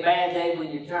going to be a bad day when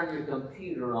you turn your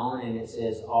computer on and it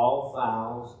says all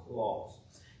files lost.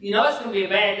 You know it's going to be a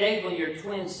bad day when your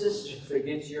twin sister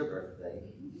forgets your birthday.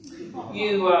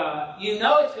 You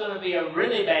know it's going to be a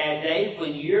really bad day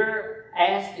when you're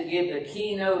asked to give the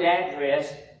keynote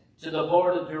address to the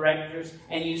board of directors,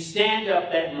 and you stand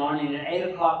up that morning at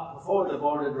 8 o'clock before the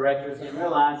board of directors and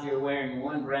realize you're wearing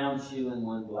one brown shoe and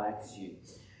one black shoe.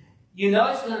 You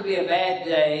know it's going to be a bad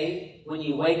day when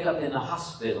you wake up in the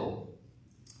hospital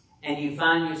and you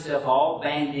find yourself all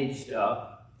bandaged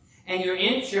up, and your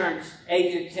insurance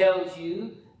agent tells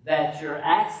you that your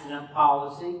accident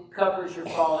policy covers your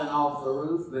falling off the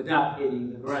roof but not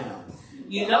hitting the ground.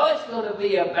 You know it's going to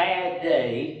be a bad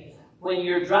day when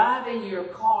you're driving your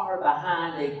car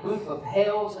behind a group of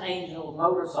Hell's Angel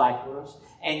motorcyclists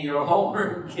and your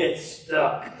horn gets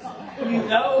stuck. You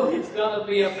know it's going to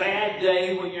be a bad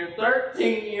day when your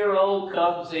 13-year-old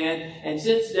comes in and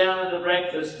sits down at the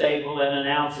breakfast table and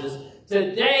announces,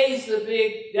 "Today's the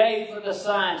big day for the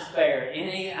science fair.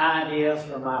 Any ideas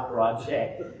for my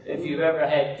project?" If you've ever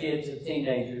had kids and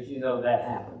teenagers, you know that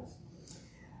happens.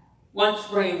 One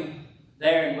spring,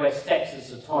 there in West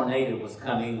Texas, a tornado was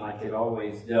coming like it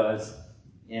always does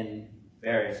in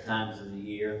various times of the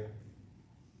year.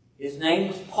 His name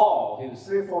was Paul. He was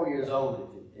 3 or 4 years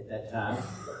old at that time.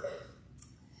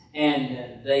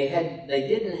 And they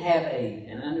didn't have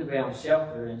an underground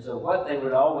shelter, and so what they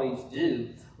would always do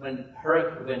when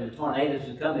the tornadoes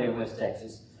would come there in West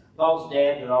Texas, Paul's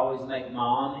dad would always make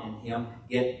Mom and him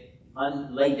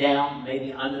lay down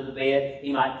maybe under the bed.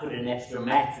 He might put an extra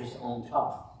mattress on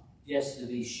top, just to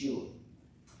be sure.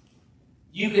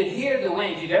 You could hear the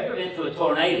wind. If you've ever been to a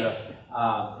tornado,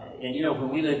 and you know, when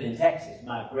we lived in Texas,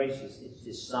 my gracious, it's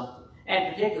just something.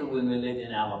 And particularly when we lived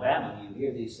in Alabama, you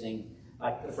hear these things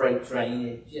like the freight train.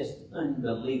 It's just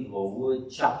unbelievable.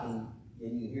 Wood chopping,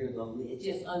 and you hear it's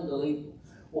just unbelievable.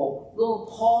 Well, little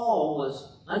Paul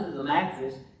was under the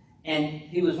mattress, and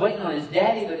he was waiting on his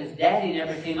daddy, but his daddy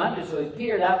never came under, so he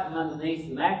peered out from underneath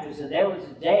the mattress, and there was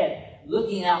his dad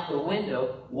looking out the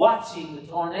window, watching the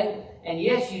tornado. And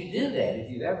yes, you do that.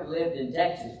 If you've ever lived in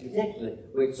Texas, particularly,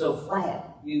 where it's so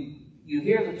flat, you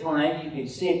hear the tornado, you can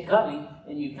see it coming,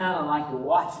 and you kind of like to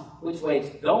watch which way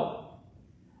it's going.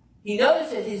 He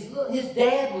noticed that his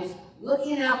dad was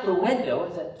looking out the window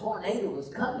as that tornado was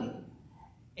coming,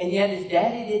 and yet his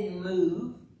daddy didn't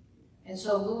move. And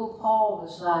so little Paul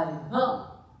decided,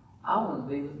 I want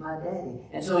to be with my daddy.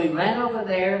 And so he ran over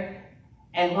there,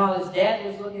 and while his dad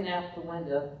was looking out the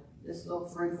window, this little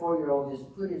 3, 4-year-old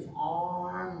just put his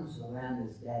arms around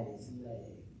his daddy's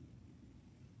leg.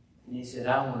 And he said,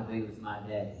 I want to be with my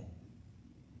daddy.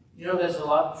 You know, there's a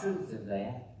lot of truth in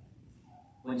that.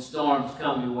 When storms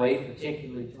come your way,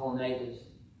 particularly tornadoes,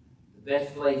 the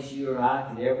best place you or I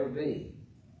could ever be,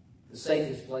 the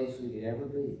safest place we could ever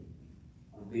be,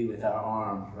 would be with our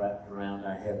arms wrapped around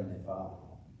our Heavenly Father,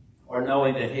 or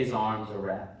knowing that His arms are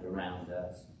wrapped around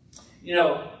us. You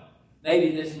know,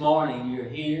 maybe this morning you're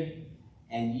here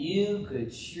and you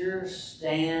could sure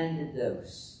stand a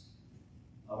dose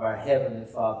of our Heavenly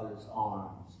Father's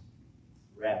arms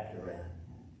wrapped around you.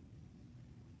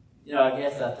 You know, I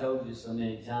guess I told you so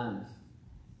many times,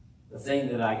 the thing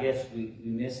that I guess we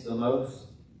miss the most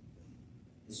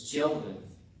as children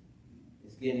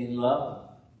is getting loved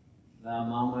by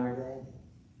mama or daddy.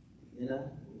 You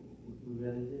know, we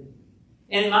really do.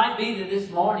 And it might be that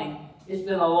this morning, it's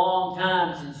been a long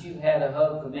time since you've had a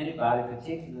hug from anybody,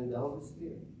 particularly the Holy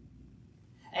Spirit.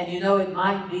 And you know, it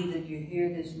might be that you're here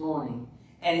this morning,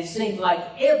 and it seems like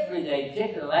every day,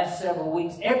 particularly the last several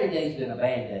weeks, every day's been a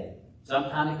bad day.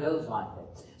 Sometimes it goes like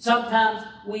that. Sometimes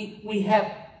we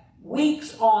have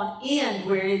weeks on end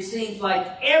where it seems like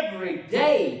every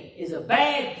day is a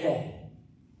bad day.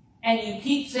 And you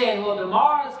keep saying, well,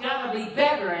 tomorrow's got to be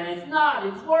better, and if not,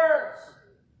 it's worse.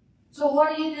 So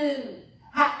what do?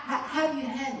 How do you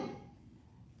handle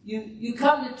it? You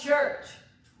come to church.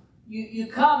 You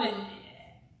come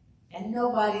and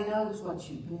nobody knows what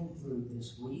you've been through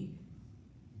this week.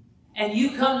 And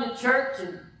you come to church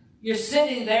and you're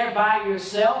sitting there by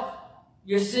yourself.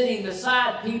 You're sitting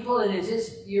beside people, and it's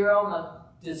just you're on a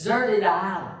deserted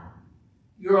island.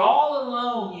 You're all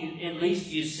alone. At least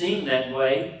you seem that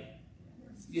way.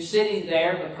 You're sitting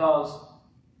there because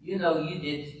you know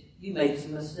you made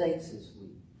some mistakes this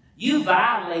week. You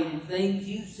violated things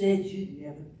you said you'd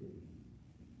never do.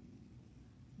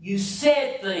 You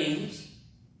said things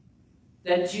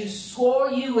that you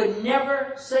swore you would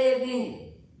never say again.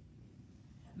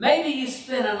 Maybe you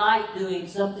spent a night doing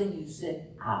something you said,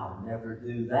 I'll never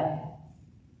do that.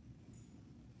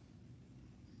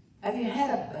 Have you had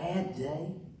a bad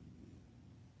day?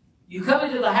 You come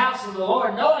into the house of the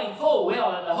Lord knowing full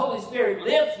well that the Holy Spirit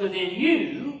lives within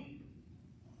you.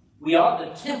 We are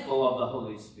the temple of the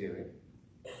Holy Spirit.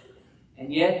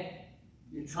 And yet,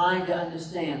 you're trying to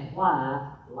understand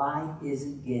why life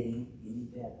isn't getting any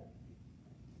better.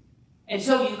 And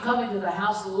so you come into the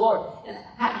house of the Lord. And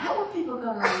how are people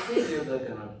going to receive you? Are they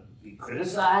going to be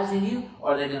criticizing you?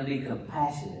 Or are they going to be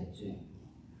compassionate to you?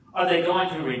 Are they going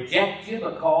to reject you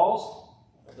because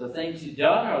of the things you've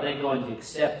done? Or are they going to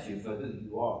accept you for who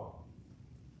you are?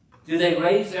 Do they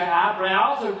raise their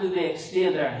eyebrows or do they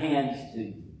extend their hands to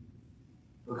you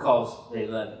because they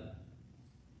love you?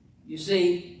 You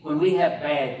see, when we have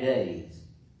bad days,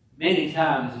 many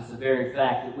times it's the very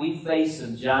fact that we face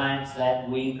some giants that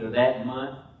week or that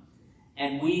month,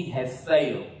 and we have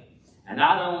failed. And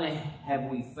not only have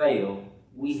we failed,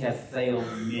 we have failed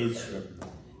miserably.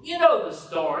 You know the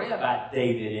story about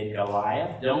David and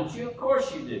Goliath, don't you? Of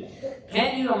course you do.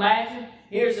 Can you imagine?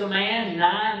 Here's a man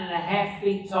 9.5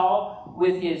 feet tall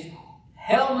with his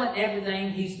helmet and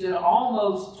everything. He stood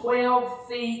almost 12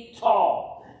 feet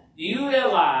tall. Do you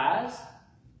realize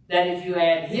that if you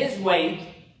add his weight,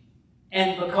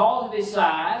 and because of his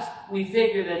size, we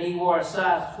figure that he wore a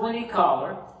size 20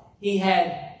 collar. He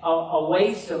had a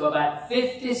waist of about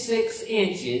 56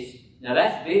 inches. Now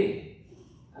that's big.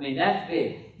 I mean, that's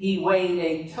big. He weighed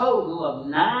a total of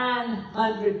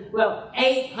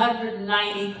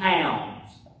 890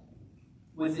 pounds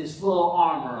with his full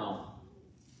armor on.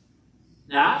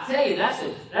 Now, I tell you, that's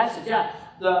a giant.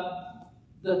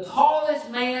 The tallest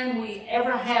man we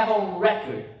ever have on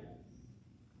record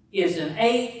is an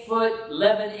 8-foot,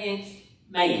 11-inch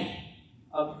man.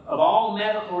 Of all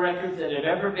medical records that have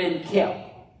ever been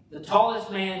kept, the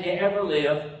tallest man to ever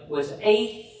live was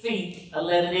 8 feet,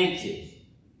 11 inches.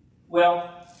 Well,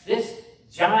 this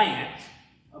giant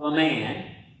of a man,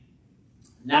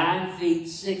 9 feet,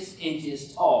 6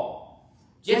 inches tall,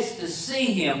 just to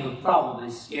see him would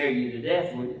probably scare you to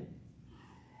death, wouldn't it?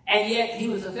 And yet, he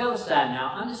was a Philistine.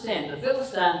 Now, understand, the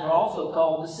Philistines were also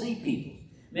called the sea people.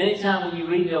 Many times when you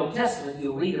read the Old Testament,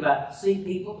 you'll read about sea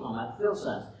people, talking about the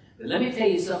Philistines. But let me tell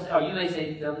you something, or you may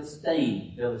say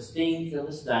Philistine,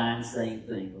 same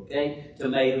thing, okay?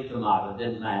 Tomato,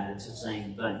 doesn't matter, it's the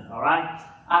same thing, all right?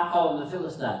 I call them the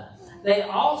Philistines. They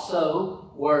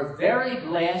also were very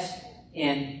blessed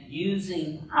in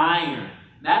using iron.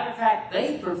 Matter of fact,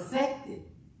 they perfected,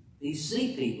 these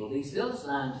sea people, these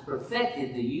Philistines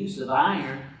perfected the use of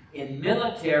iron in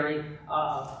military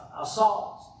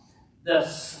assaults. The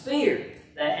spear,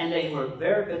 and they were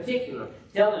very particular,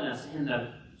 telling us in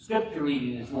the scripture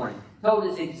reading this morning, told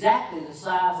us exactly the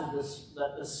size of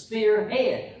the spear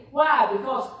head. Why?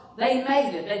 Because they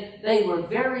made it. They were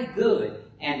very good,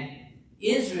 and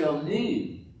Israel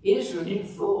knew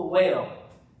full well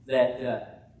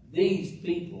that these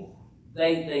people,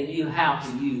 they knew how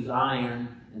to use iron,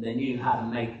 and they knew how to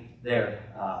make their,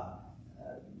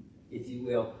 if you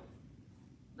will,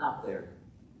 not their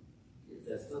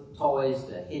the toys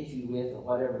to hit you with, or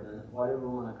whatever we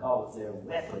want to call it, their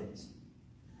weapons.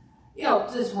 You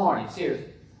know, this morning,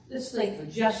 seriously, let's think for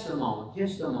just a moment.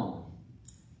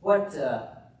 What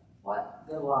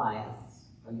Goliath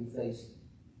are you facing?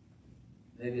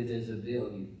 Maybe there's a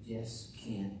bill you just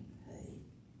can't pay.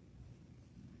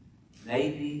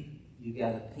 Maybe you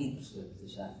got a pink slip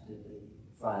this afternoon,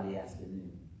 Friday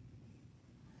afternoon.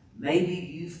 Maybe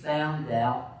you found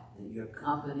out that your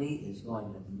company is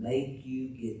going to make you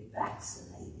get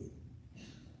vaccinated.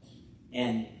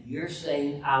 And you're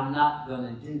saying, I'm not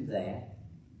going to do that.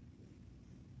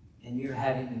 And you're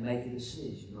having to make a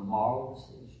decision, a moral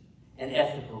decision, an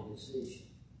ethical decision.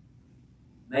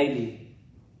 Maybe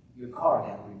your car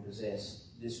got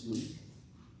repossessed this week.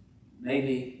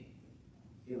 Maybe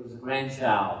it was a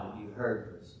grandchild that you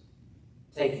heard was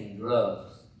taking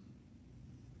drugs.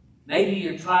 Maybe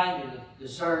you're trying to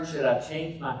discern, should I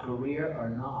change my career or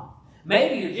not?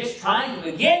 Maybe you're just trying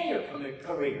to begin your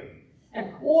career.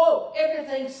 And whoa,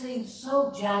 everything seems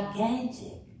so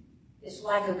gigantic. It's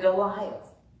like a Goliath.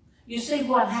 You see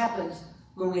what happens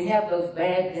when we have those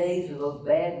bad days or those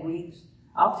bad weeks?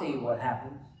 I'll tell you what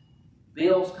happens.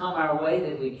 Bills come our way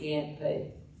that we can't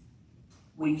pay.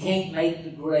 We can't make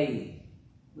the grade.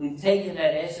 We've taken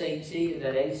that SAT or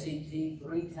that ACT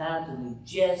 3 times and we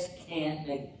just can't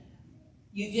make it.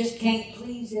 You just can't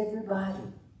please everybody.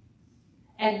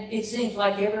 And it seems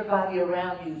like everybody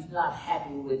around you is not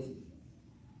happy with you.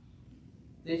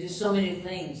 There's just so many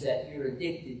things that you're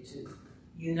addicted to.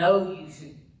 You know you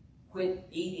should quit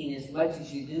eating as much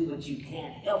as you do, but you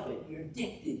can't help it. You're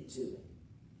addicted to it.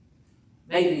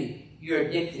 Maybe you're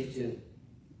addicted to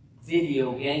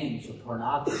video games or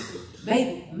pornography.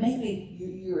 Maybe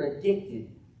you're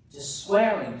addicted to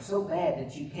swearing so bad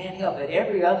that you can't help it.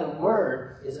 Every other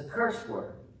word is a curse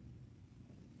word.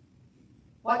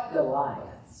 What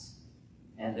Goliaths,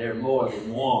 and there are more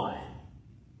than one,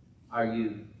 are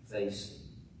you facing?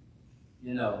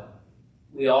 You know,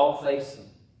 we all face them,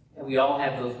 and we all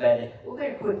have those bad days. Well,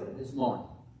 very quickly this morning,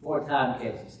 before time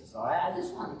catches us, all right? I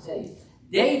just want to tell you,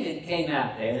 David came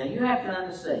out there, and you have to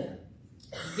understand,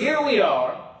 here we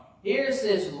are, here's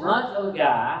this runt of a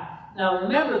guy. Now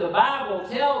remember, the Bible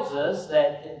tells us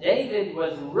that David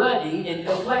was ruddy in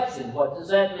complexion. What does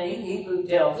that mean? Hebrew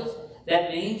tells us that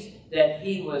means that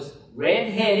he was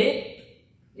red-headed.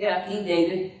 Yeah, King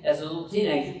David, as a little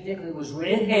teenager, particularly, was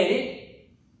red-headed.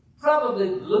 Probably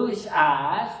bluish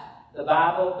eyes.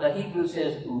 The Hebrew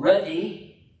says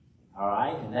ruddy. All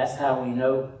right, and that's how we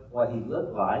know what he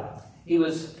looked like. He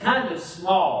was kind of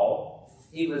small.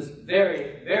 He was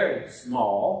very, very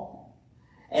small.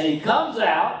 And he comes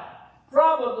out,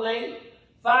 probably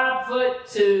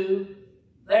 5'2",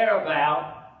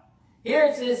 thereabout.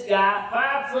 Here's this guy,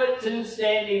 5'2",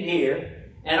 standing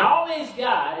here. And all he's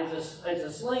got is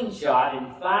a slingshot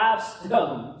and 5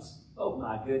 stones. Oh,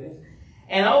 my goodness.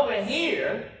 And over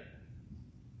here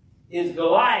is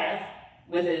Goliath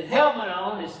with his helmet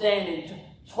on and standing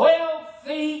 12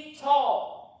 feet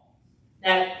tall.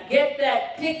 Now, get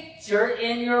that picture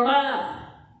in your mind.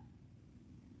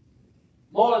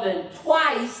 More than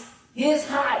twice his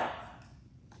height.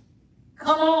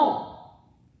 Come on.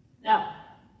 Now,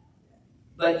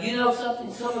 but you know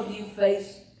something? Some of you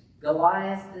faced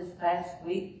Goliath this past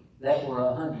week that were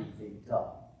 100 feet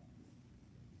tall.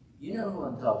 You know who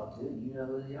I'm talking to. You know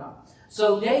who they are.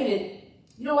 So David,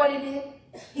 you know what he did?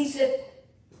 He said,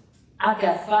 I've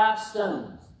got 5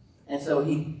 stones. And so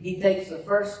he takes the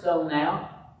first stone out.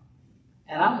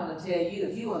 And I'm going to tell you,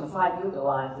 if you want to fight your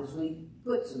Goliath this week,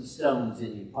 put some stones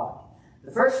in your pocket.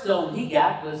 The first stone he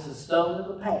got was the stone of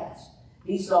the past.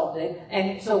 He saw David.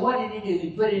 And so what did he do?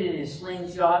 He put it in his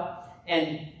slingshot.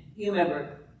 And you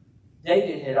remember,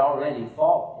 David had already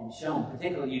fought and shown,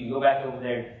 particularly you can go back over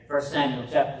there, 1 Samuel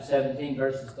chapter 17,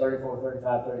 verses 34,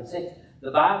 35, 36.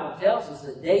 The Bible tells us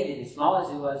that David, as small as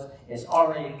he was, has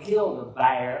already killed a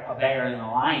bear and a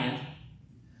lion.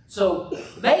 So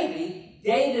maybe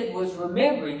David was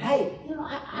remembering, hey, you know,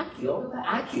 I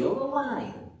killed a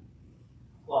lion.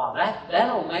 Wow,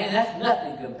 that old man, that's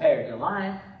nothing compared to a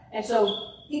lion. And so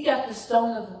he got the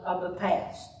stone of the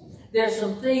past. There's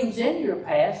some things in your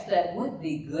past that would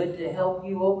be good to help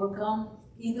you overcome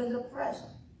even the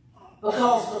present.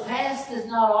 Because the past is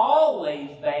not always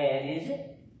bad, is it?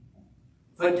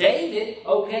 For David,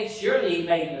 okay, surely he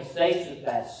made mistakes with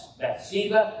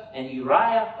Bathsheba and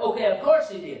Uriah. Okay, of course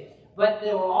he did. But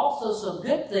there were also some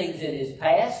good things in his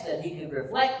past that he could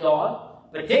reflect on,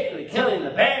 particularly killing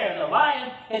the bear and the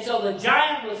lion. And so the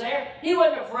giant was there. He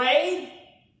wasn't afraid.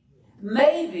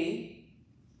 Maybe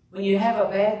when you have a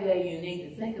bad day, you need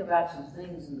to think about some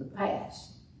things in the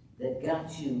past that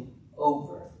got you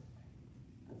over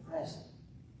the present.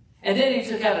 And then he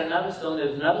took out another stone.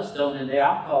 There's another stone in there.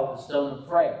 I call it the stone of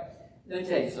prayer. Let me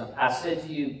tell you something. I said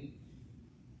to you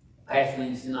past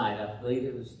Wednesday night, I believe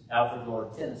it was Alfred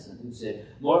Lord Tennyson who said,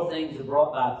 more things are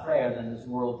brought by prayer than this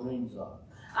world dreams of.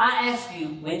 I asked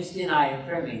you Wednesday night in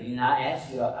prayer meeting, I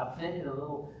asked you, I printed a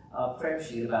little prayer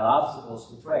sheet about obstacles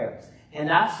to prayer.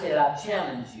 And I said, I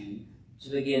challenge you to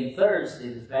begin Thursday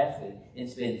this past week and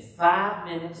spend 5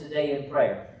 minutes a day in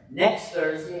prayer. Next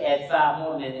Thursday, add 5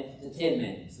 more minutes to 10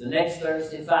 minutes. The next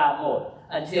Thursday, 5 more.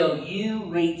 Until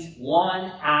you reach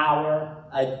 1 hour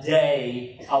a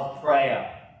day of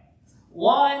prayer.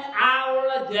 1 hour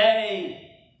a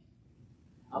day.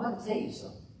 I'm going to tell you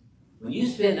something. When you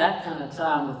spend that kind of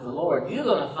time with the Lord, you're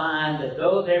going to find that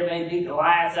though there may be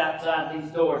Goliaths outside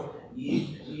these doors,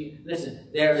 listen,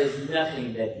 there is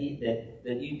nothing that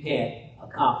you can't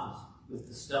accomplish with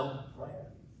the stone of prayer.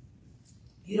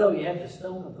 You know, you have the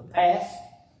stone of the past,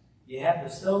 you have the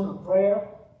stone of prayer,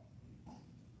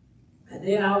 and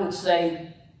then I would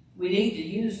say we need to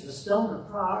use the stone of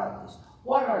priorities.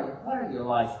 What are your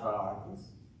life priorities?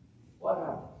 What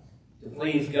are they? To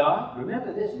please God.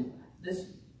 Remember this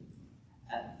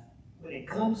when it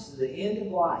comes to the end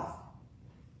of life,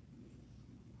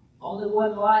 only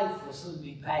one life will soon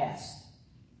be passed.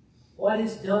 What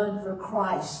is done for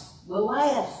Christ will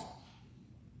last.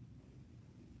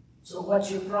 So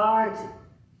what's your priority?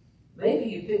 Maybe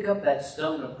you pick up that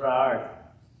stone of priority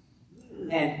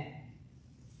and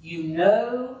you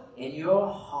know in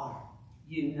your heart,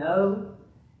 you know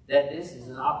that this is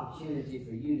an opportunity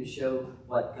for you to show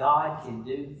what God can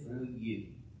do through you.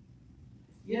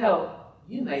 You know,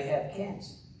 you may have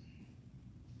cancer,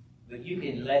 but you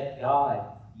can let God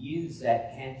use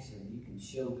that cancer and you can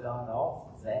show God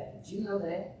off of that. Did you know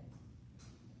that?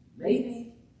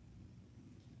 Maybe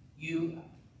you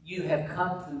have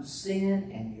come through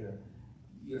sin and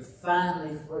you're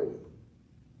finally free.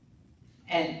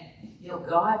 And, you know,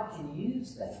 God can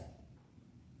use that.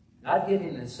 Not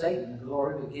giving Satan the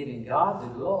glory, but giving God the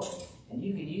glory. And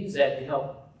you can use that to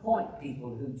help point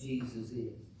people who Jesus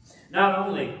is. Not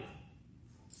only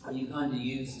are you going to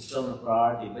use the stone of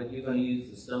priority, but you're going to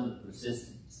use the stone of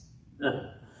persistence.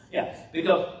 Yeah,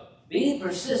 because being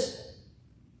persistent,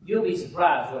 you'll be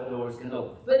surprised what doors can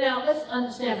open. But now, let's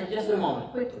understand for just a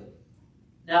moment, quickly.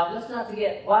 Now, let's not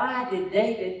forget, why did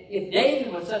David, if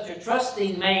David was such a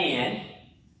trusting man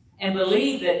and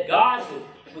believed that God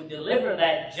would deliver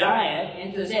that giant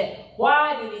into his hand,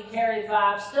 why did he carry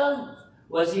 5 stones?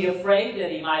 Was he afraid that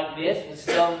he might miss with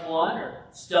stone 1 or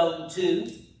stone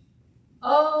 2?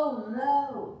 Oh,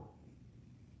 no.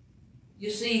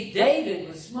 You see, David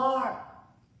was smart.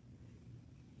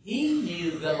 He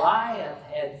knew Goliath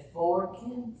had 4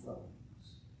 kinfolks.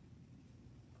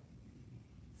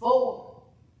 4.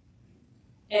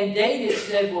 And David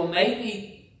said, well,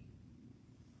 maybe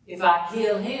if I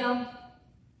kill him,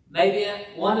 maybe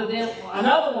one of them,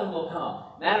 another one will come.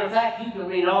 Matter of fact, you can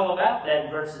read all about that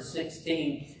in verses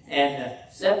 16 and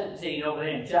 17 over there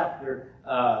in chapter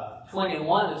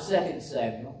 21 of 2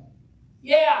 Samuel.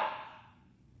 Yeah,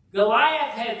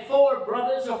 Goliath had 4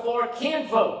 brothers or 4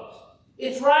 kinfolks.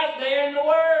 It's right there in the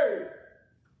Word.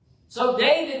 So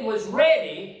David was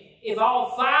ready. If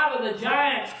all 5 of the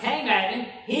giants came at him,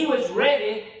 he was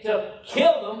ready to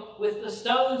kill them with the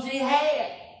stones he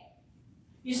had.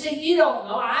 You see, you don't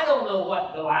know. I don't know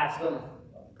what Goliath's going to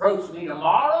approach me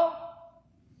tomorrow.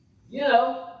 You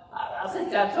know, I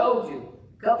think I told you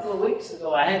a couple of weeks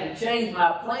ago I had to change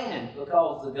my plan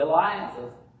because the Goliath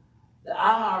of the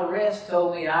IRS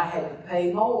told me I had to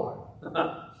pay more.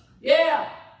 Yeah.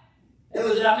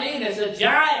 It's a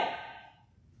giant.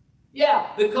 Yeah,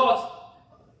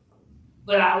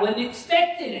 but I wasn't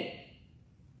expecting it.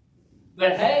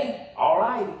 But hey, all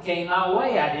right, it came my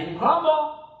way. I didn't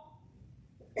crumble.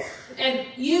 And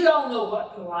you don't know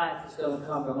what life is going to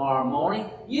come tomorrow morning.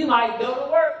 You might go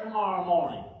to work tomorrow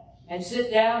morning and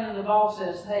sit down and the boss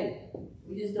says, hey,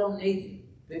 we just don't need you.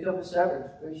 Pick up a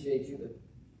severance. Appreciate you, but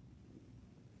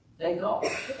take off.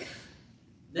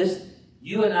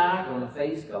 You and I are going to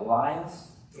face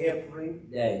Goliaths every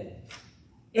day.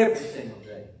 Every single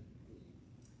day.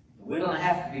 We're going to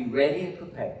have to be ready and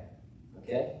prepared.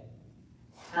 Okay?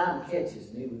 Time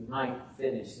catches me. We might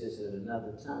finish this at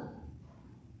another time.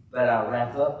 But I'll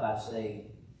wrap up by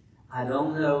saying, I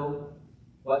don't know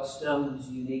what stones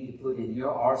you need to put in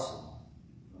your arsenal.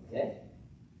 Okay?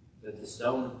 But the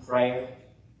stone of prayer,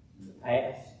 in the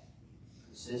past,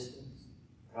 persistence,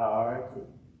 priority,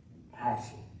 and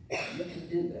passion, you can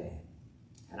do that.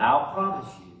 And I'll promise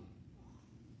you,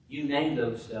 you name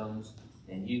those stones,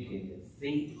 and you can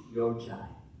defeat your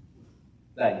giant.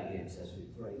 Bow your heads as we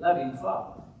pray. Loving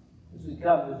Father, as we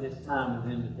come to this time of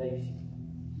invitation,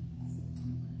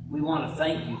 we want to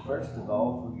thank you, first of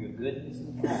all, for your goodness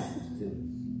and kindness to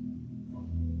us.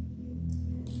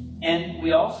 And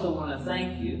we also want to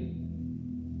thank you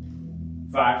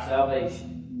for our salvation.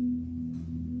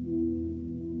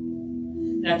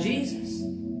 Now, Jesus,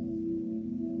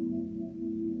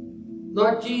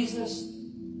 Lord Jesus,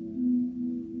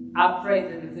 I pray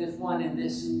that if there's one in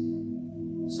this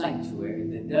sanctuary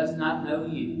that does not know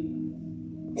you,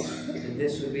 that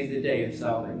this would be the day of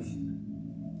salvation.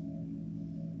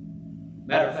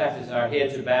 Matter of fact, as our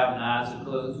heads are bowed and eyes are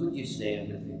closed, would you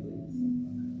stand with me,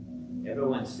 please?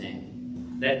 Everyone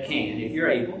stand. That can, if you're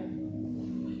able.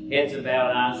 Heads are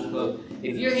bowed and eyes are closed.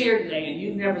 If you're here today and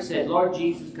you've never said, Lord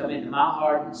Jesus, come into my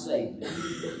heart and save me.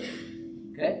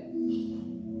 Okay?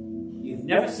 You've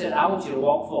never said, I want you to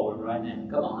walk forward right now.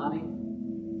 Come on, honey.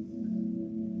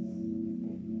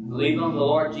 Believe on the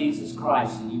Lord Jesus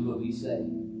Christ and you will be saved.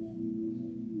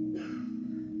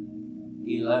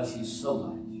 He loves you so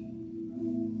much.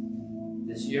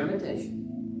 This is your invitation.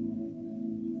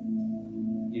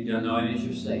 You don't know Him as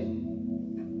your Savior.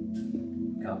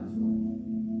 Come as one.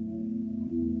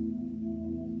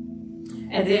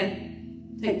 And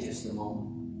then take just a moment.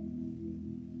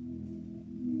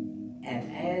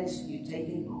 And as you take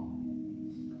a moment,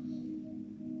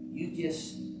 you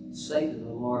just say to the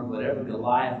Lord, whatever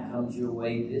Goliath comes your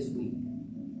way this week,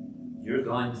 you're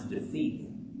going to defeat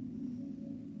him.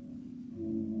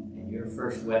 And your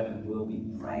first weapon will be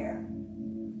prayer.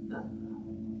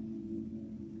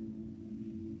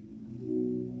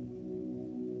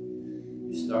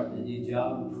 You're starting a new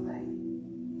job, pray.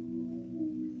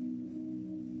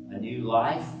 A new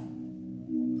life,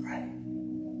 pray.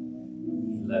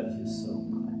 He loves you so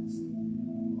much.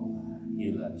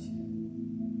 He loves you.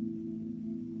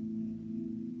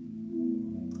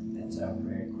 That's our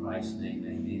prayer in Christ's name,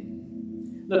 amen.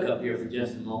 Look up here for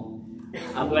just a moment.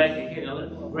 I'm glad you're here.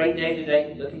 A great day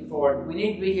today. Looking forward. We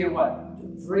need to be here, what,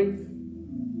 3?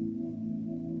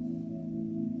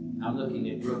 I'm looking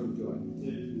at Brooke and Jordan.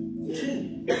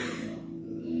 2.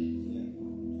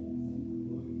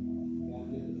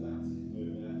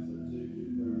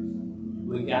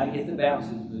 We got to get the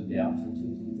bounces moved out for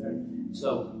 2:30.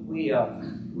 So we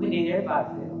need everybody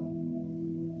to help.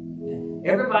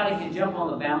 Everybody can jump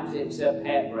on the bounce except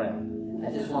Pat Brown.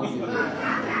 I just want you to do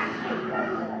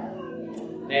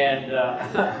that.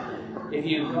 And if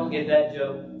you don't get that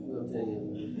joke, we'll tell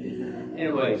you.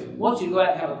 Anyways, want you to go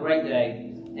out and have a great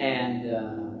day.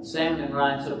 And Sam and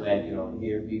Ryan, so glad you're all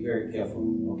here. Be very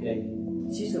careful, okay?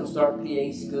 She's going to start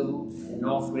PA school in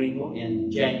North Greenville in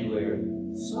January.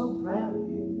 So proud of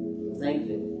you. I think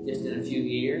that just in a few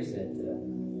years that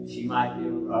she might be,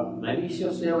 maybe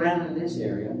she'll stay around in this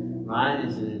area. Ryan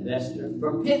is an investor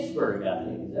from Pittsburgh, I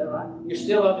think. Is that right? You're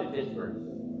still up in Pittsburgh,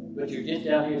 but you're just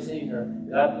down here seeing her.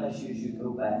 God bless you as you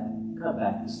go back. Come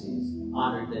back to see us.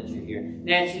 Honored that you're here.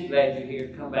 Nancy, glad you're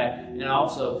here. Come back. And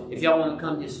also, if y'all want to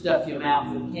come just stuff your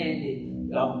mouth with candy,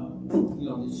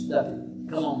 just stuff it.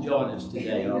 Come on, join us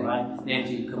today, all right?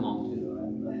 Nancy, come on too, all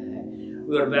right?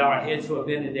 We're going to bow our heads for a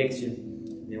benediction,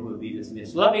 then we'll be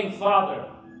dismissed. Loving Father,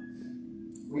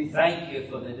 we thank you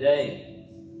for the day.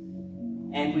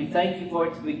 And we thank you for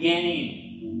its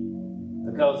beginning,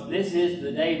 because this is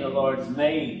the day the Lord's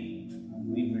made.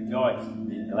 We rejoice and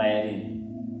be glad in it.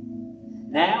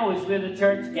 Now, as we're the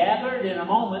church gathered, in a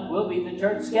moment we'll be the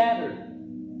church scattered.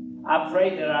 I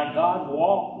pray that our God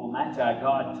walk will match our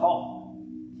God talk.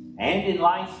 And in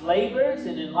life's labors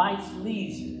and in life's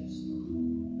leisures,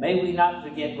 may we not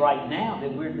forget right now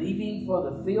that we're leaving for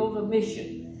the field of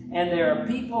mission. And there are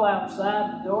people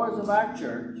outside the doors of our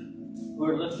church who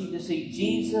are looking to see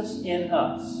Jesus in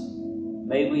us.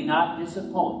 May we not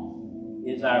disappoint,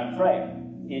 is our prayer.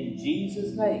 In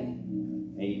Jesus'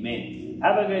 name, amen.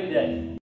 Have a good day.